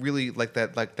that, really like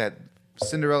that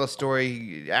Cinderella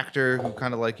story actor who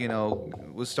kind of like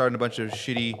was starting a bunch of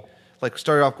shitty, like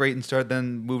started off great and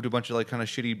then moved to a bunch of like kind of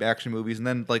shitty action movies and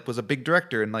then like was a big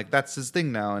director and like that's his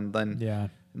thing now and then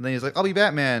he's like, I'll be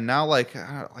Batman now. Like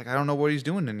I don't know what he's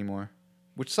doing anymore,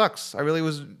 which sucks. I really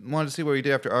wanted to see what he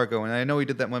did after Argo, and I know he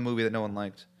did that one movie that no one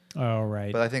liked. Oh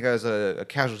right. But I think I was a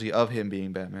casualty of him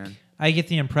being Batman. I get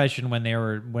the impression when they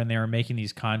were making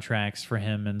these contracts for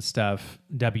him and stuff,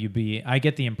 WB, I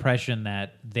get the impression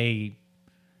that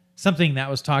something that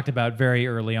was talked about very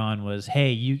early on was,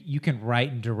 hey, you can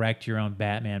write and direct your own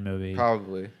Batman movie.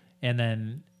 Probably. And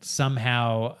then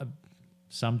somehow,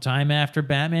 sometime after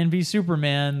Batman v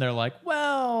Superman, they're like,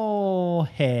 well,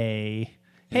 hey,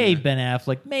 Ben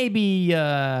Affleck,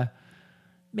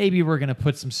 maybe we're gonna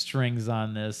put some strings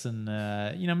on this, and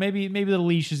maybe the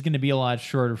leash is gonna be a lot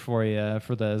shorter for you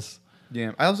for this.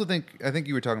 Yeah, I think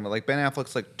you were talking about like Ben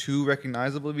Affleck's like too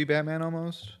recognizable to be Batman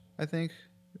almost. I think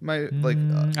I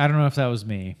don't know if that was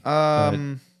me.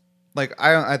 Like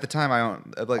at the time I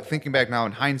don't like thinking back now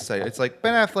in hindsight. It's like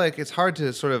Ben Affleck. It's hard to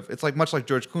it's like much like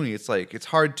George Clooney. It's like it's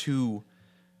hard to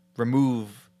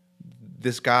remove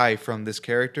this guy from this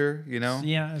character,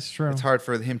 Yeah, it's true. It's hard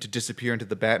for him to disappear into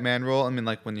the Batman role. I mean,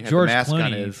 like when you have George the mask Clooney,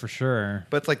 on it, for sure.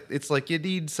 But it's like you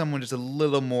need someone just a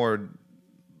little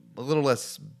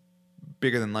less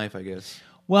bigger than life, I guess.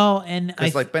 Well, and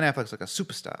because like Ben Affleck's like a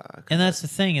superstar, and that's the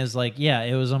thing is like, yeah,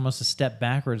 it was almost a step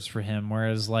backwards for him.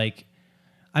 Whereas like,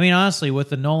 I mean, honestly, with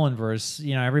the Nolanverse,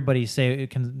 everybody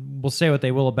will say what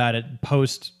they will about it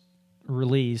post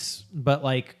release, but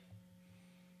like,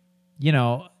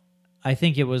 I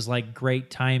think it was like great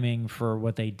timing for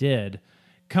what they did.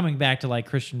 Coming back to like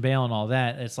Christian Bale and all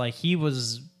that, it's like he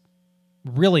was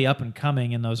really up and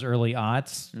coming in those early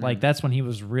aughts. Like that's when he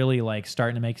was really like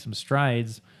starting to make some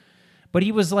strides. But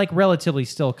he was like relatively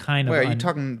still kind of. Wait, are you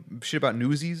talking shit about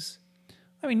Newsies?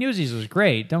 I mean, Newsies was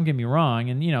great. Don't get me wrong,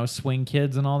 and Swing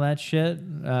Kids and all that shit.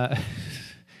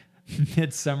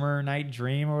 Midsummer Night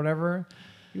Dream or whatever.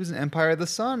 He was in Empire of the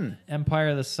Sun. But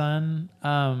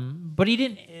he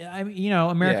didn't.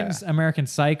 American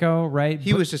Psycho, right?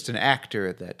 He was just an actor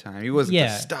at that time. He wasn't a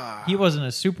star. He wasn't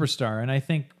a superstar, and I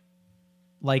think,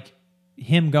 like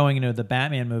him going into the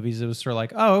Batman movies, it was sort of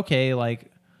like, oh, okay, like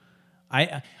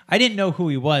I didn't know who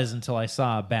he was until I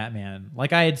saw Batman.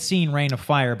 Like, I had seen Reign of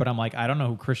Fire, but I'm like, I don't know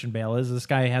who Christian Bale is. This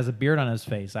guy has a beard on his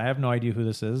face. I have no idea who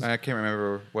this is. I can't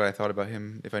remember what I thought about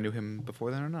him, if I knew him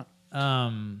before then or not.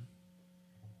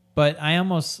 But I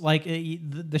almost like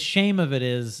the shame of it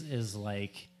is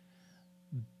like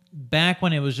back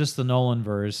when it was just the Nolan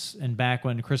verse, and back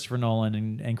when Christopher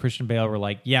Nolan and Christian Bale were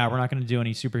like, yeah, we're not going to do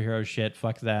any superhero shit.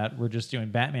 Fuck that. We're just doing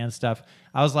Batman stuff.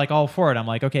 I was like all for it. I'm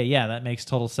like, okay, yeah, that makes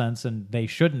total sense, and they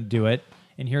shouldn't do it.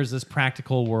 And here's this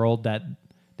practical world that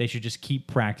they should just keep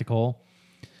practical.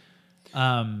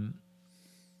 But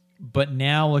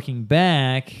now looking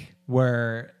back,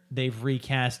 where they've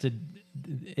recasted,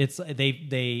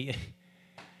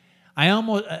 I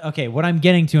almost what I'm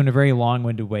getting to in a very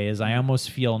long-winded way is I almost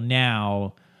feel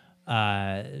now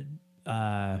 8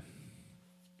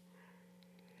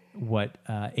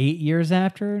 years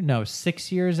after? No,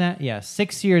 6 years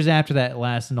 6 years after that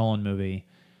last Nolan movie.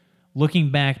 Looking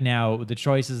back now, the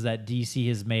choices that DC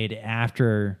has made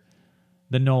after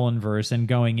the Nolanverse and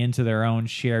going into their own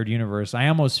shared universe, I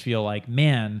almost feel like,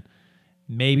 man,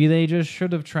 maybe they just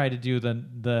should have tried to do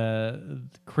the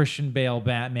Christian Bale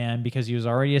Batman because he was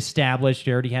already established.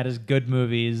 He already had his good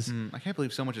movies. I can't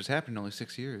believe so much has happened in only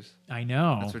 6 years. I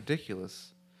know. That's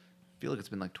ridiculous. I feel like it's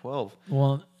been like 12.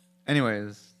 Well,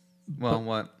 anyways,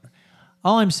 what?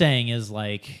 All I'm saying is,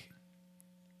 like,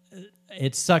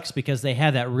 it sucks because they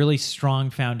had that really strong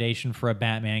foundation for a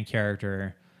Batman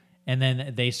character, and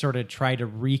then they sort of tried to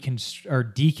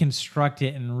deconstruct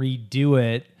it and redo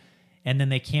it. And then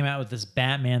they came out with this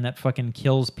Batman that fucking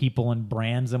kills people and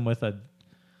brands them with a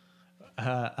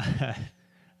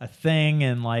thing,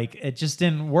 and like it just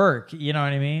didn't work. You know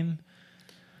what I mean?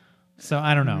 So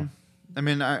I don't know. I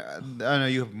mean, I know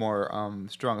you have more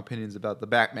strong opinions about the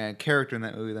Batman character in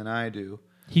that movie than I do.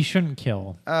 He shouldn't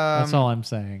kill. That's all I'm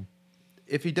saying.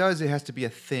 If he does, it has to be a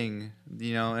thing,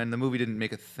 you know. And the movie didn't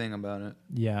make a thing about it.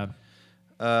 Yeah.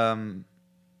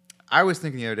 I was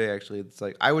thinking the other day, actually, it's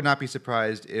like I would not be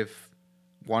surprised if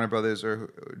Warner Brothers or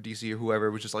DC or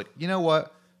whoever was just like, you know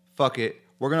what, fuck it,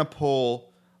 we're gonna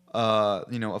pull,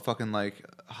 a fucking like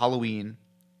Halloween,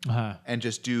 and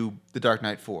just do The Dark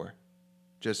Knight 4.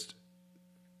 Just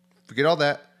forget all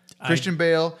that. Christian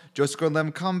Bale, Joseph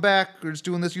Gordon-Levitt, come back. We're just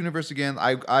doing this universe again.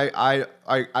 I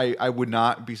would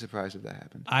not be surprised if that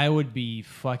happened. I would be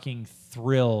fucking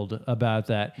thrilled about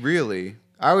that. Really?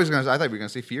 I thought we were gonna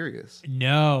say Furious.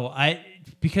 No,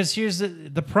 because here's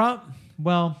the problem.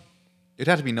 Well, it'd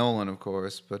have to be Nolan, of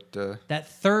course, but that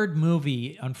third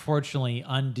movie, unfortunately,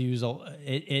 undoes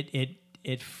it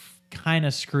kind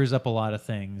of screws up a lot of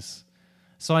things.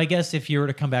 So I guess if you were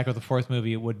to come back with a fourth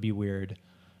movie, it would be weird,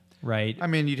 right? I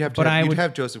mean, you'd have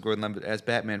Joseph Gordon-Levitt as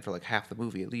Batman for like half the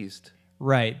movie at least,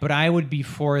 right? But I would be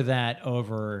for that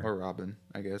over or Robin,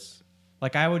 I guess.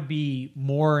 Like, I would be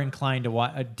more inclined to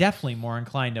watch, definitely more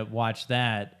inclined to watch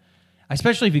that,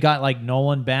 especially if you got like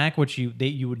Nolan back, which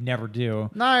you would never do.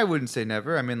 No, I wouldn't say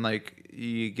never. I mean, like,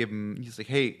 you give him, he's like,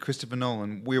 hey, Christopher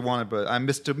Nolan, we're Warner, but I'm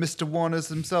Mr. Warner's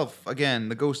himself again,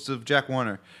 the ghost of Jack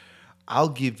Warner. I'll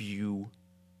give you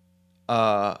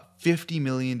 $50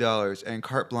 million and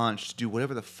carte blanche to do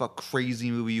whatever the fuck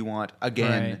crazy movie you want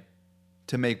again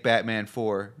to make Batman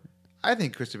 4. I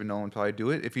think Christopher Nolan would probably do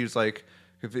it if he was like.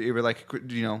 If it were like,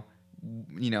 you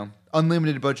know,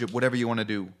 unlimited budget, whatever you want to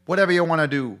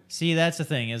do. See, that's the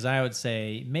thing, is I would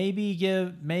say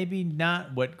maybe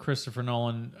not what Christopher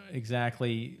Nolan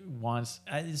exactly wants.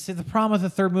 See, the problem with the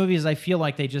third movie is I feel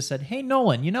like they just said, hey,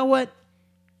 Nolan, you know what?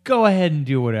 Go ahead and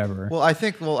do whatever. Well, I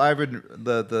think, I've read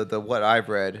the what I've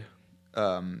read,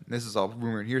 this is all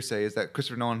rumor and hearsay, is that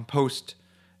Christopher Nolan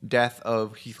post-death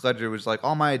of Heath Ledger was like,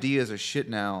 all my ideas are shit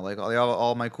now. Like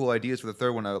all my cool ideas for the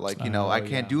third one are like, I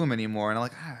can't do them anymore. And I'm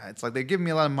like, it's like they're giving me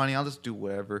a lot of money. I'll just do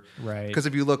whatever. Right. Because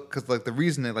if you look, because like the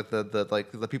reason that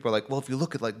like the people are like, well, if you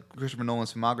look at like Christopher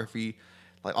Nolan's filmography,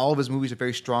 like all of his movies are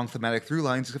very strong thematic through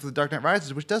lines, except for The Dark Knight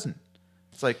Rises, which doesn't.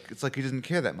 It's like he doesn't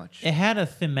care that much. It had a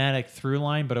thematic through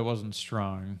line, but it wasn't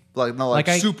strong. Like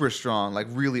super strong, like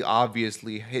really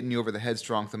obviously hitting you over the head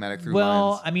strong thematic through lines.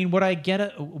 Well, I mean, what I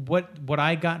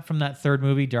got from that third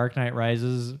movie, Dark Knight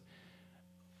Rises,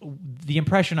 the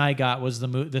impression I got was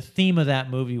the theme of that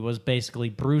movie was basically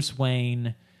Bruce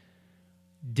Wayne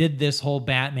did this whole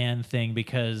Batman thing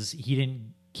because he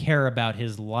didn't care about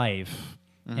his life,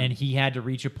 and he had to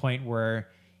reach a point where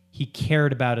he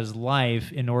cared about his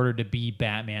life in order to be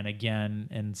Batman again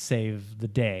and save the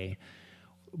day,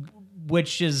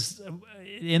 which is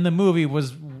in the movie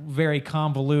was very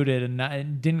convoluted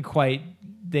and didn't quite.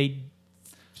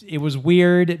 It was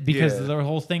weird because the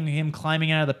whole thing, him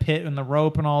climbing out of the pit and the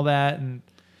rope and all that, and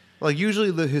Like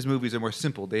usually his movies are more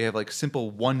simple. They have like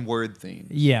simple one-word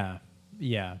themes. Yeah.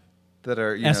 That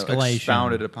are Escalation,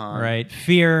 expounded upon. Right.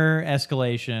 Fear,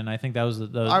 escalation. I think that was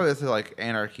the I would say like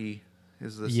anarchy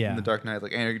is this Yeah. in the Dark Knight,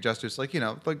 like anarchy, justice, like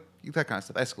like that kind of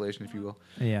stuff, escalation, if you will.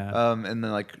 Yeah. And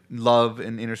then like love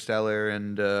and Interstellar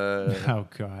and Oh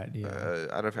God.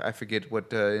 Yeah. I forget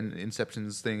what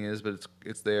Inception's thing is, but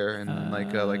it's there and like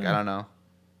I don't know,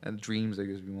 and dreams, I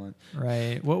guess, if you want.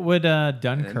 Right. What would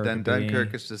Dunkirk And then Dunkirk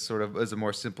be? is just sort of is a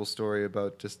more simple story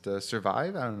about just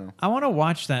survive. I don't know. I want to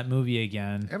watch that movie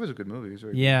again. It was a good movie. It was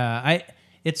very Yeah.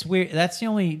 It's weird. That's the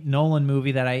only Nolan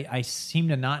movie that I seem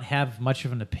to not have much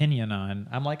of an opinion on.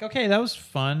 I'm like, okay, that was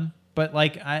fun, but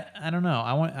like I don't know.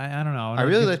 I don't know. I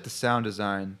really like the sound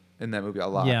design in that movie a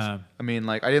lot. Yeah. I mean,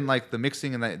 like I didn't like the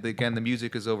mixing and again the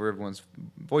music is over everyone's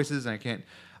voices and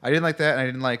I didn't like that, and I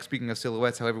didn't like, speaking of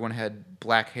silhouettes, how everyone had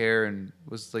black hair and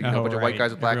was like a bunch of white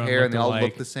guys with black Everyone hair, and they all looked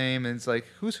looked the same. And it's like,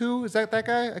 who's who? Is that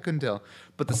guy? I couldn't tell.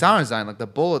 But the sound design, like the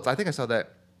bullets, I think I saw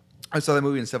that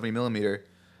movie in 70 millimeter,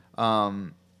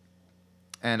 and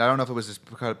I don't know if it was just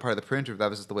part of the print or if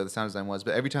that was just the way the sound design was.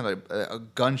 But every time like, a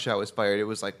gunshot was fired, it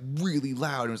was like really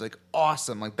loud. It was like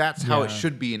awesome. Like that's how it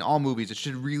should be in all movies. It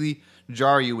should really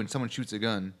jar you when someone shoots a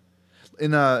gun.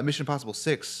 In Mission Impossible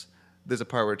 6. There's a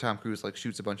part where Tom Cruise like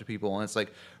shoots a bunch of people and it's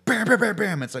like bam, bam, bam,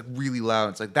 bam. It's like really loud.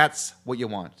 It's like that's what you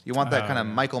want. You want that kind of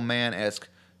Michael Mann-esque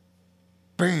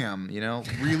bam,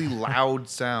 really loud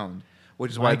sound.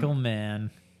 Which is Michael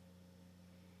Mann.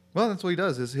 Well, that's what he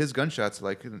does. His gunshots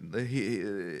like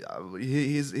his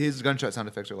gunshot sound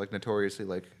effects are like notoriously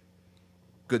like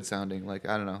good sounding. Like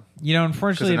I don't know.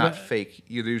 Unfortunately, they're not fake.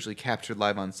 They're usually captured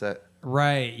live on set.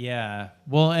 Right. Yeah.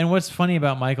 Well, and what's funny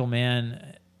about Michael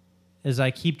Mann is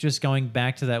I keep just going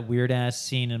back to that weird ass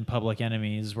scene in Public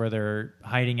Enemies where they're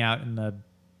hiding out in the.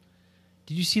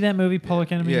 Did you see that movie,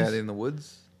 Public Enemies? Yeah, they're in the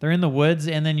woods. They're in the woods,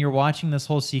 and then you're watching this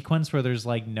whole sequence where there's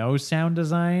like no sound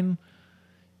design.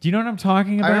 Do you know what I'm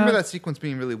talking about? I remember that sequence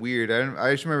being really weird.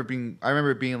 I just remember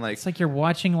it being like. It's like you're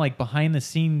watching like behind the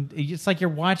scene. It's like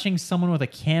you're watching someone with a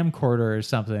camcorder or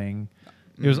something.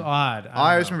 It was odd.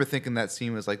 I just remember thinking that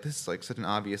scene was like, this is like such an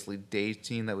obviously day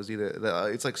scene that was either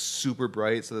it's like super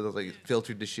bright, so that it was like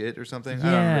filtered to shit or something.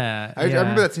 Yeah, I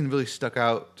remember that scene really stuck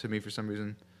out to me for some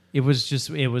reason. It was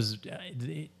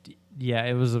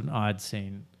an odd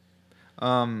scene.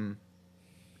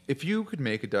 If you could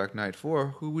make a Dark Knight 4,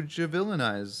 who would you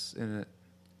villainize in it?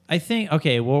 I think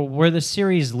where the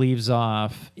series leaves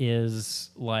off is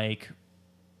like,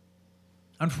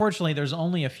 unfortunately, there's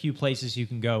only a few places you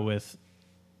can go with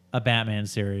a Batman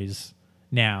series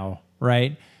now,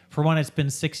 right? For one, it's been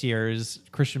 6 years.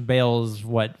 Christian Bale is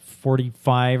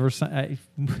 45 or something.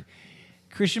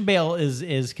 Christian Bale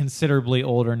is considerably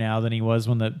older now than he was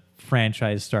when the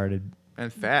franchise started.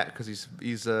 And fat because he's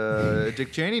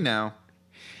Dick Cheney now.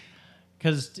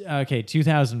 Because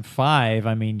 2005.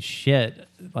 I mean, shit.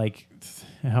 Like,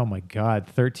 oh my God,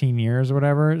 13 years or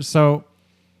whatever. So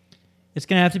it's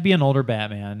gonna have to be an older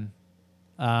Batman,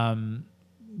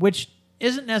 which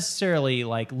isn't necessarily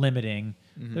like limiting.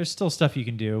 Mm-hmm. There's still stuff you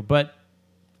can do, but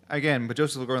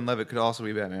Joseph Gordon-Levitt could also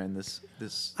be Batman in this.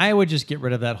 I would just get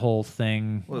rid of that whole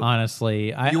thing. Well, honestly,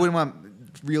 you wouldn't want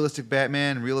realistic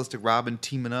Batman, realistic Robin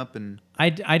teaming up, and I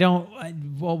don't.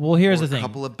 Well, here's the thing: a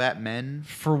couple of Batmen.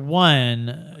 For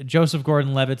one, Joseph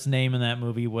Gordon-Levitt's name in that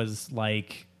movie was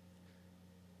like.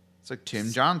 It's like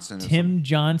Tim Johnson. Tim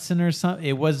Johnson or something.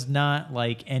 It was not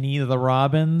like any of the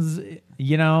Robins,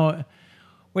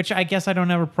 which I guess I don't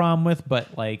have a problem with,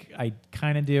 but like I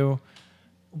kind of do.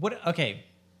 Okay,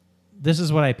 this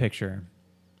is what I picture.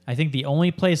 I think the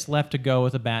only place left to go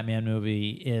with a Batman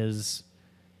movie is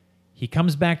he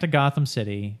comes back to Gotham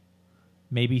City.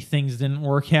 Maybe things didn't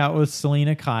work out with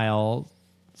Selena Kyle,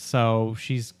 so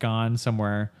she's gone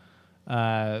somewhere.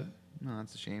 No,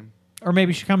 that's a shame. Or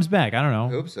maybe she comes back. I don't know. I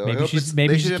hope so. Maybe she's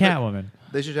Catwoman.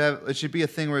 It should be a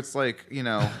thing where it's like,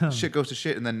 shit goes to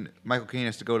shit, and then Michael Caine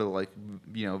has to go to like,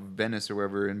 Venice or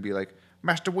wherever and be like,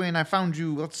 Master Wayne, I found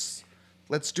you. Let's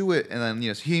do it. And then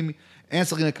he and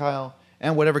Selena Kyle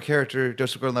and whatever character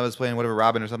Joseph Gordon-Levitt is playing, whatever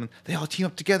Robin or something, they all team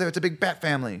up together. It's a big Bat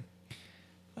family.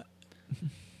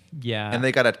 Yeah. And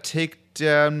they gotta take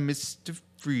down Mr.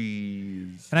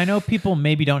 Freeze. And I know people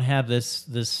maybe don't have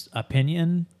this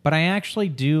opinion, but I actually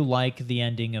do like the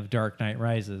ending of Dark Knight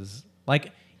Rises.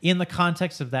 Like, in the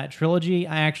context of that trilogy,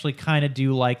 I actually kind of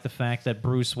do like the fact that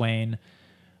Bruce Wayne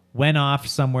went off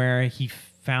somewhere. He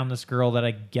found this girl that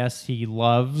I guess he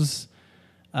loves,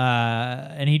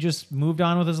 and he just moved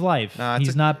on with his life.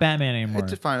 He's not Batman anymore.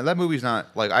 It's fine. That movie's not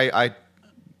like I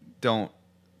don't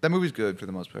That movie's good for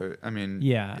the most part. I mean,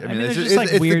 Yeah. I mean, there's it's, just, like,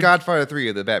 it's the weird- Godfather 3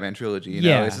 of the Batman trilogy. You know,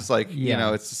 Yeah, it's just like you yeah.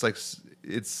 know, it's just like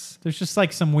it's There's just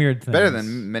like some weird things. better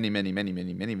than many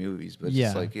movies, but it's Yeah.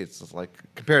 just like it's just like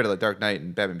compared to the Dark Knight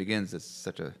and Batman Begins, it's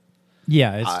such a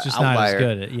Yeah, it's just not as outlier.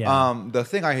 good. Yeah. The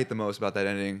thing I hate the most about that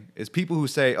ending is people who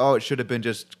say, "Oh, it should have been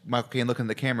just Michael Caine looking at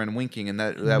the camera and winking," and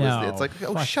that was. No, It's like,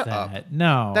 oh, fuck shut up. that.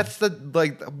 No, That's the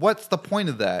like. What's the point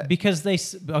of that? because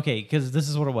because this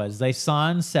is what it was. They saw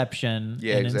Inception,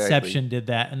 Yeah, and exactly. Inception did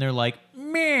that, and they're like,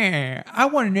 "Meh, I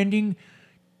want an ending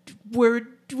where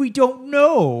we don't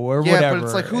know or Yeah, whatever." but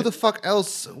it's like, who the fuck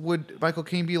else would Michael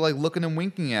Caine be like looking and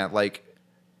winking at? Like,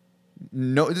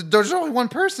 no, there's only one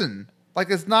person. Like,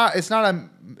 it's not a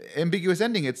ambiguous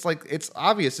ending. It's like it's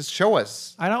obvious. Just show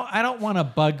us. I don't want a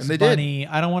Bugs And they did. Bunny.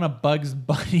 I don't want a Bugs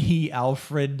Bunny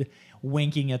Alfred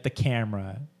winking at the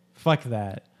camera. Fuck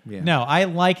that. Yeah. No, I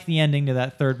like the ending to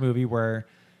that third movie where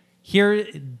here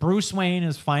Bruce Wayne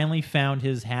has finally found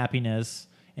his happiness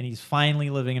and he's finally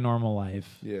living a normal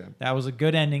life. Yeah. That was a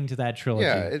good ending to that trilogy.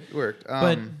 Yeah, it worked.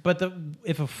 But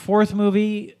if a fourth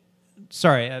movie,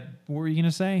 sorry, what were you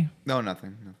gonna say? No,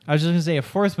 nothing. No. I was just gonna say a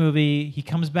fourth movie. He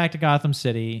comes back to Gotham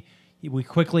City. We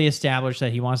quickly establish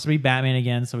that he wants to be Batman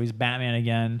again, so he's Batman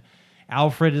again.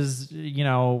 Alfred is,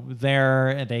 there.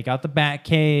 And they got the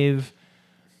Batcave,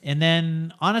 and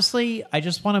then honestly, I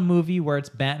just want a movie where it's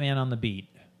Batman on the beat.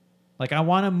 Like, I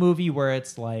want a movie where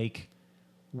it's like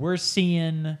we're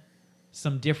seeing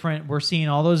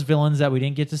all those villains that we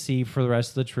didn't get to see for the rest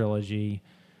of the trilogy,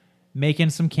 making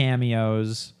some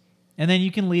cameos. And then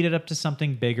you can lead it up to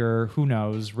something bigger. Who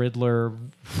knows? Riddler,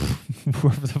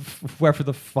 whoever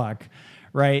the fuck,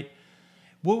 right?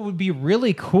 What would be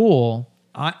really cool,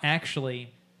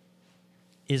 actually,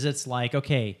 is it's like,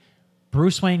 okay,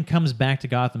 Bruce Wayne comes back to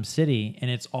Gotham City, and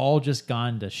it's all just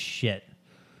gone to shit.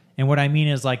 And what I mean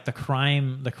is, like, these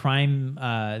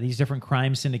different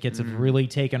crime syndicates have really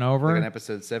taken over. Like an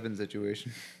episode 7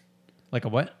 situation. Like a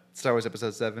what? Star Wars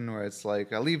Episode 7, where it's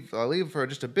like I'll leave for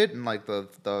just a bit, and like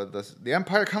the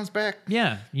Empire comes back.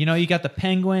 Yeah, you got the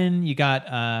Penguin, you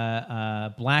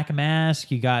got Black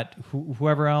Mask, you got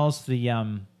whoever else, the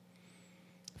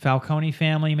Falcone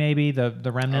family, maybe the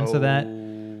remnants of that,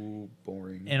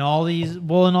 Boring. and all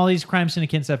these crime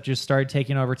syndicates have just started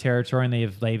taking over territory, and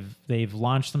they've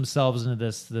launched themselves into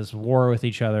this war with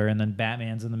each other, and then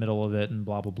Batman's in the middle of it, and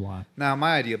blah blah blah. Now,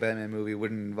 my ideal Batman movie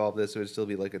wouldn't involve this; it would still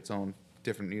be like its own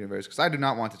different universe. Because I do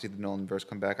not want to see the Nolanverse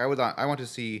come back. I want to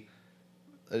see,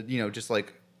 just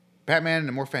like Batman in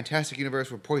a more fantastic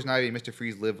universe where Poison Ivy and Mr.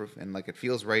 Freeze live, and like it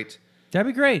feels right. That'd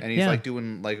be great. And he's like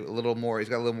doing like a little more. He's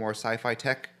got a little more sci-fi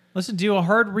tech. Listen, do a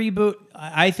hard reboot.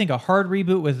 I think a hard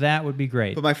reboot with that would be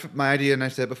great. But my idea, and I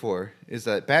said before, is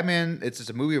that Batman. It's just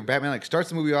a movie where Batman like starts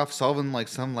the movie off solving like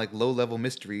some like low level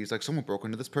mysteries, like someone broke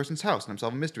into this person's house and I'm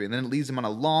solving a mystery, and then it leads him on a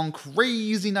long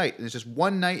crazy night, and it's just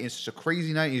one night, and it's just a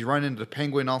crazy night. And he's running into the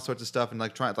Penguin, and all sorts of stuff, and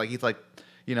like trying like he's like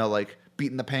like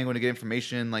beating the Penguin to get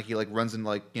information. Like he like runs into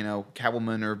like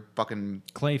Catwoman or fucking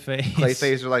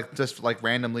Clayface or like just like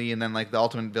randomly, and then like the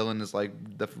ultimate villain is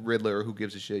like the Riddler, or who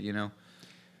gives a shit,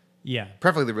 Yeah.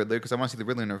 Preferably the Riddler, because I want to see the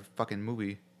Riddler in a fucking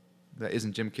movie that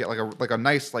isn't Jim Carrey, like a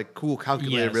nice, like cool,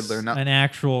 calculated Riddler, not an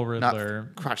actual Riddler,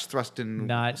 not crotch thrust in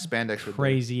not spandex Riddler.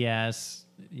 crazy ass,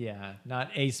 not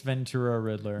Ace Ventura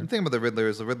Riddler. The thing about the Riddler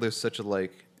is such a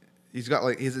like, he's got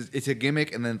like it's a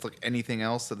gimmick, and then it's like anything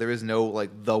else. So there is no like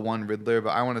the one Riddler, but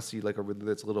I want to see like a Riddler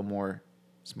that's a little more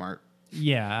smart.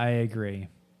 Yeah, I agree.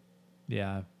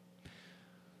 Yeah.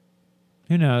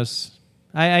 Who knows?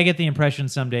 I get the impression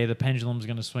someday the pendulum's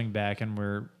going to swing back, and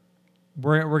we're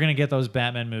going to get those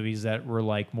Batman movies that were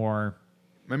like more.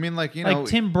 I mean, like like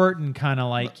Tim Burton, kind of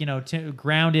like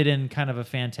grounded in kind of a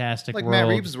fantastic like world. Matt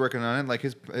Reeves is working on it. Like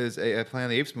his Planet of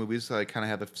the Apes movies, like kind of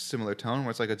have a similar tone,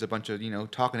 where it's like it's a bunch of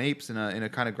talking apes in a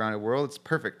kind of grounded world. It's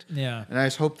perfect. Yeah, and I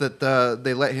just hope that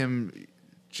they let him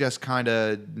just kind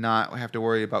of not have to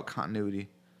worry about continuity.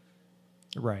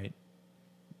 Right.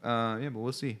 Yeah, but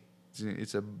we'll see.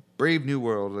 It's a brave new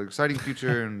world, an exciting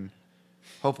future, and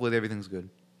hopefully everything's good.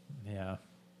 Yeah.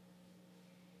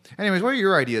 Anyways, what are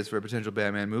your ideas for a potential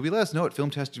Batman movie? Let us know at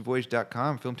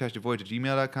filmtestedvoyage.com,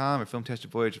 filmtestedvoyage@gmail.com, or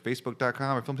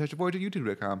filmtestedvoyage@facebook.com, or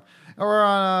filmtestedvoyage@youtube.com, or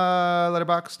on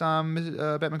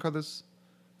Letterboxd, Batman Carlos.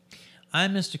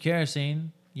 I'm Mr.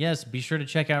 Kerosene. Yes, be sure to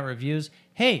check out reviews.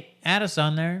 Hey, add us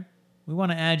on there. We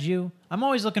want to add you. I'm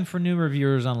always looking for new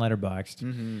reviewers on Letterboxd.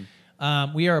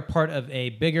 Mm-hmm. We are a part of a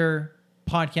bigger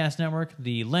podcast network,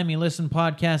 the Let Me Listen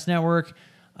Podcast Network.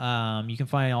 You can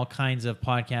find all kinds of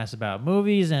podcasts about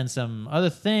movies and some other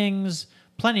things.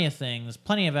 Plenty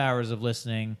of hours of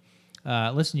listening.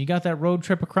 Listen, you got that road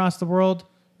trip across the world?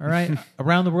 All right.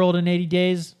 Around the World in 80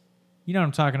 Days. You know what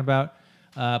I'm talking about.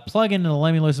 Plug into the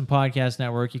Let Me Listen podcast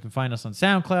network. You can find us on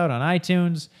SoundCloud, on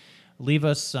iTunes. Leave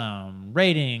us some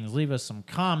ratings. Leave us some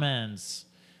comments.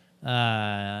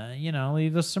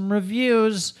 Leave us some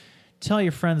reviews. Tell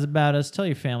your friends about us. Tell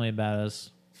your family about us.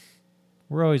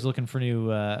 We're always looking for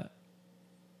new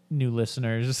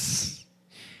listeners.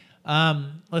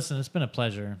 Listen, it's been a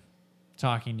pleasure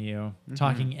talking to you,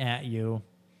 talking at you.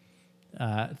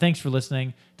 Thanks for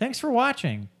listening. Thanks for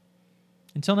watching.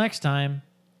 Until next time.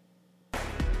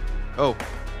 Oh,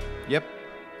 yep.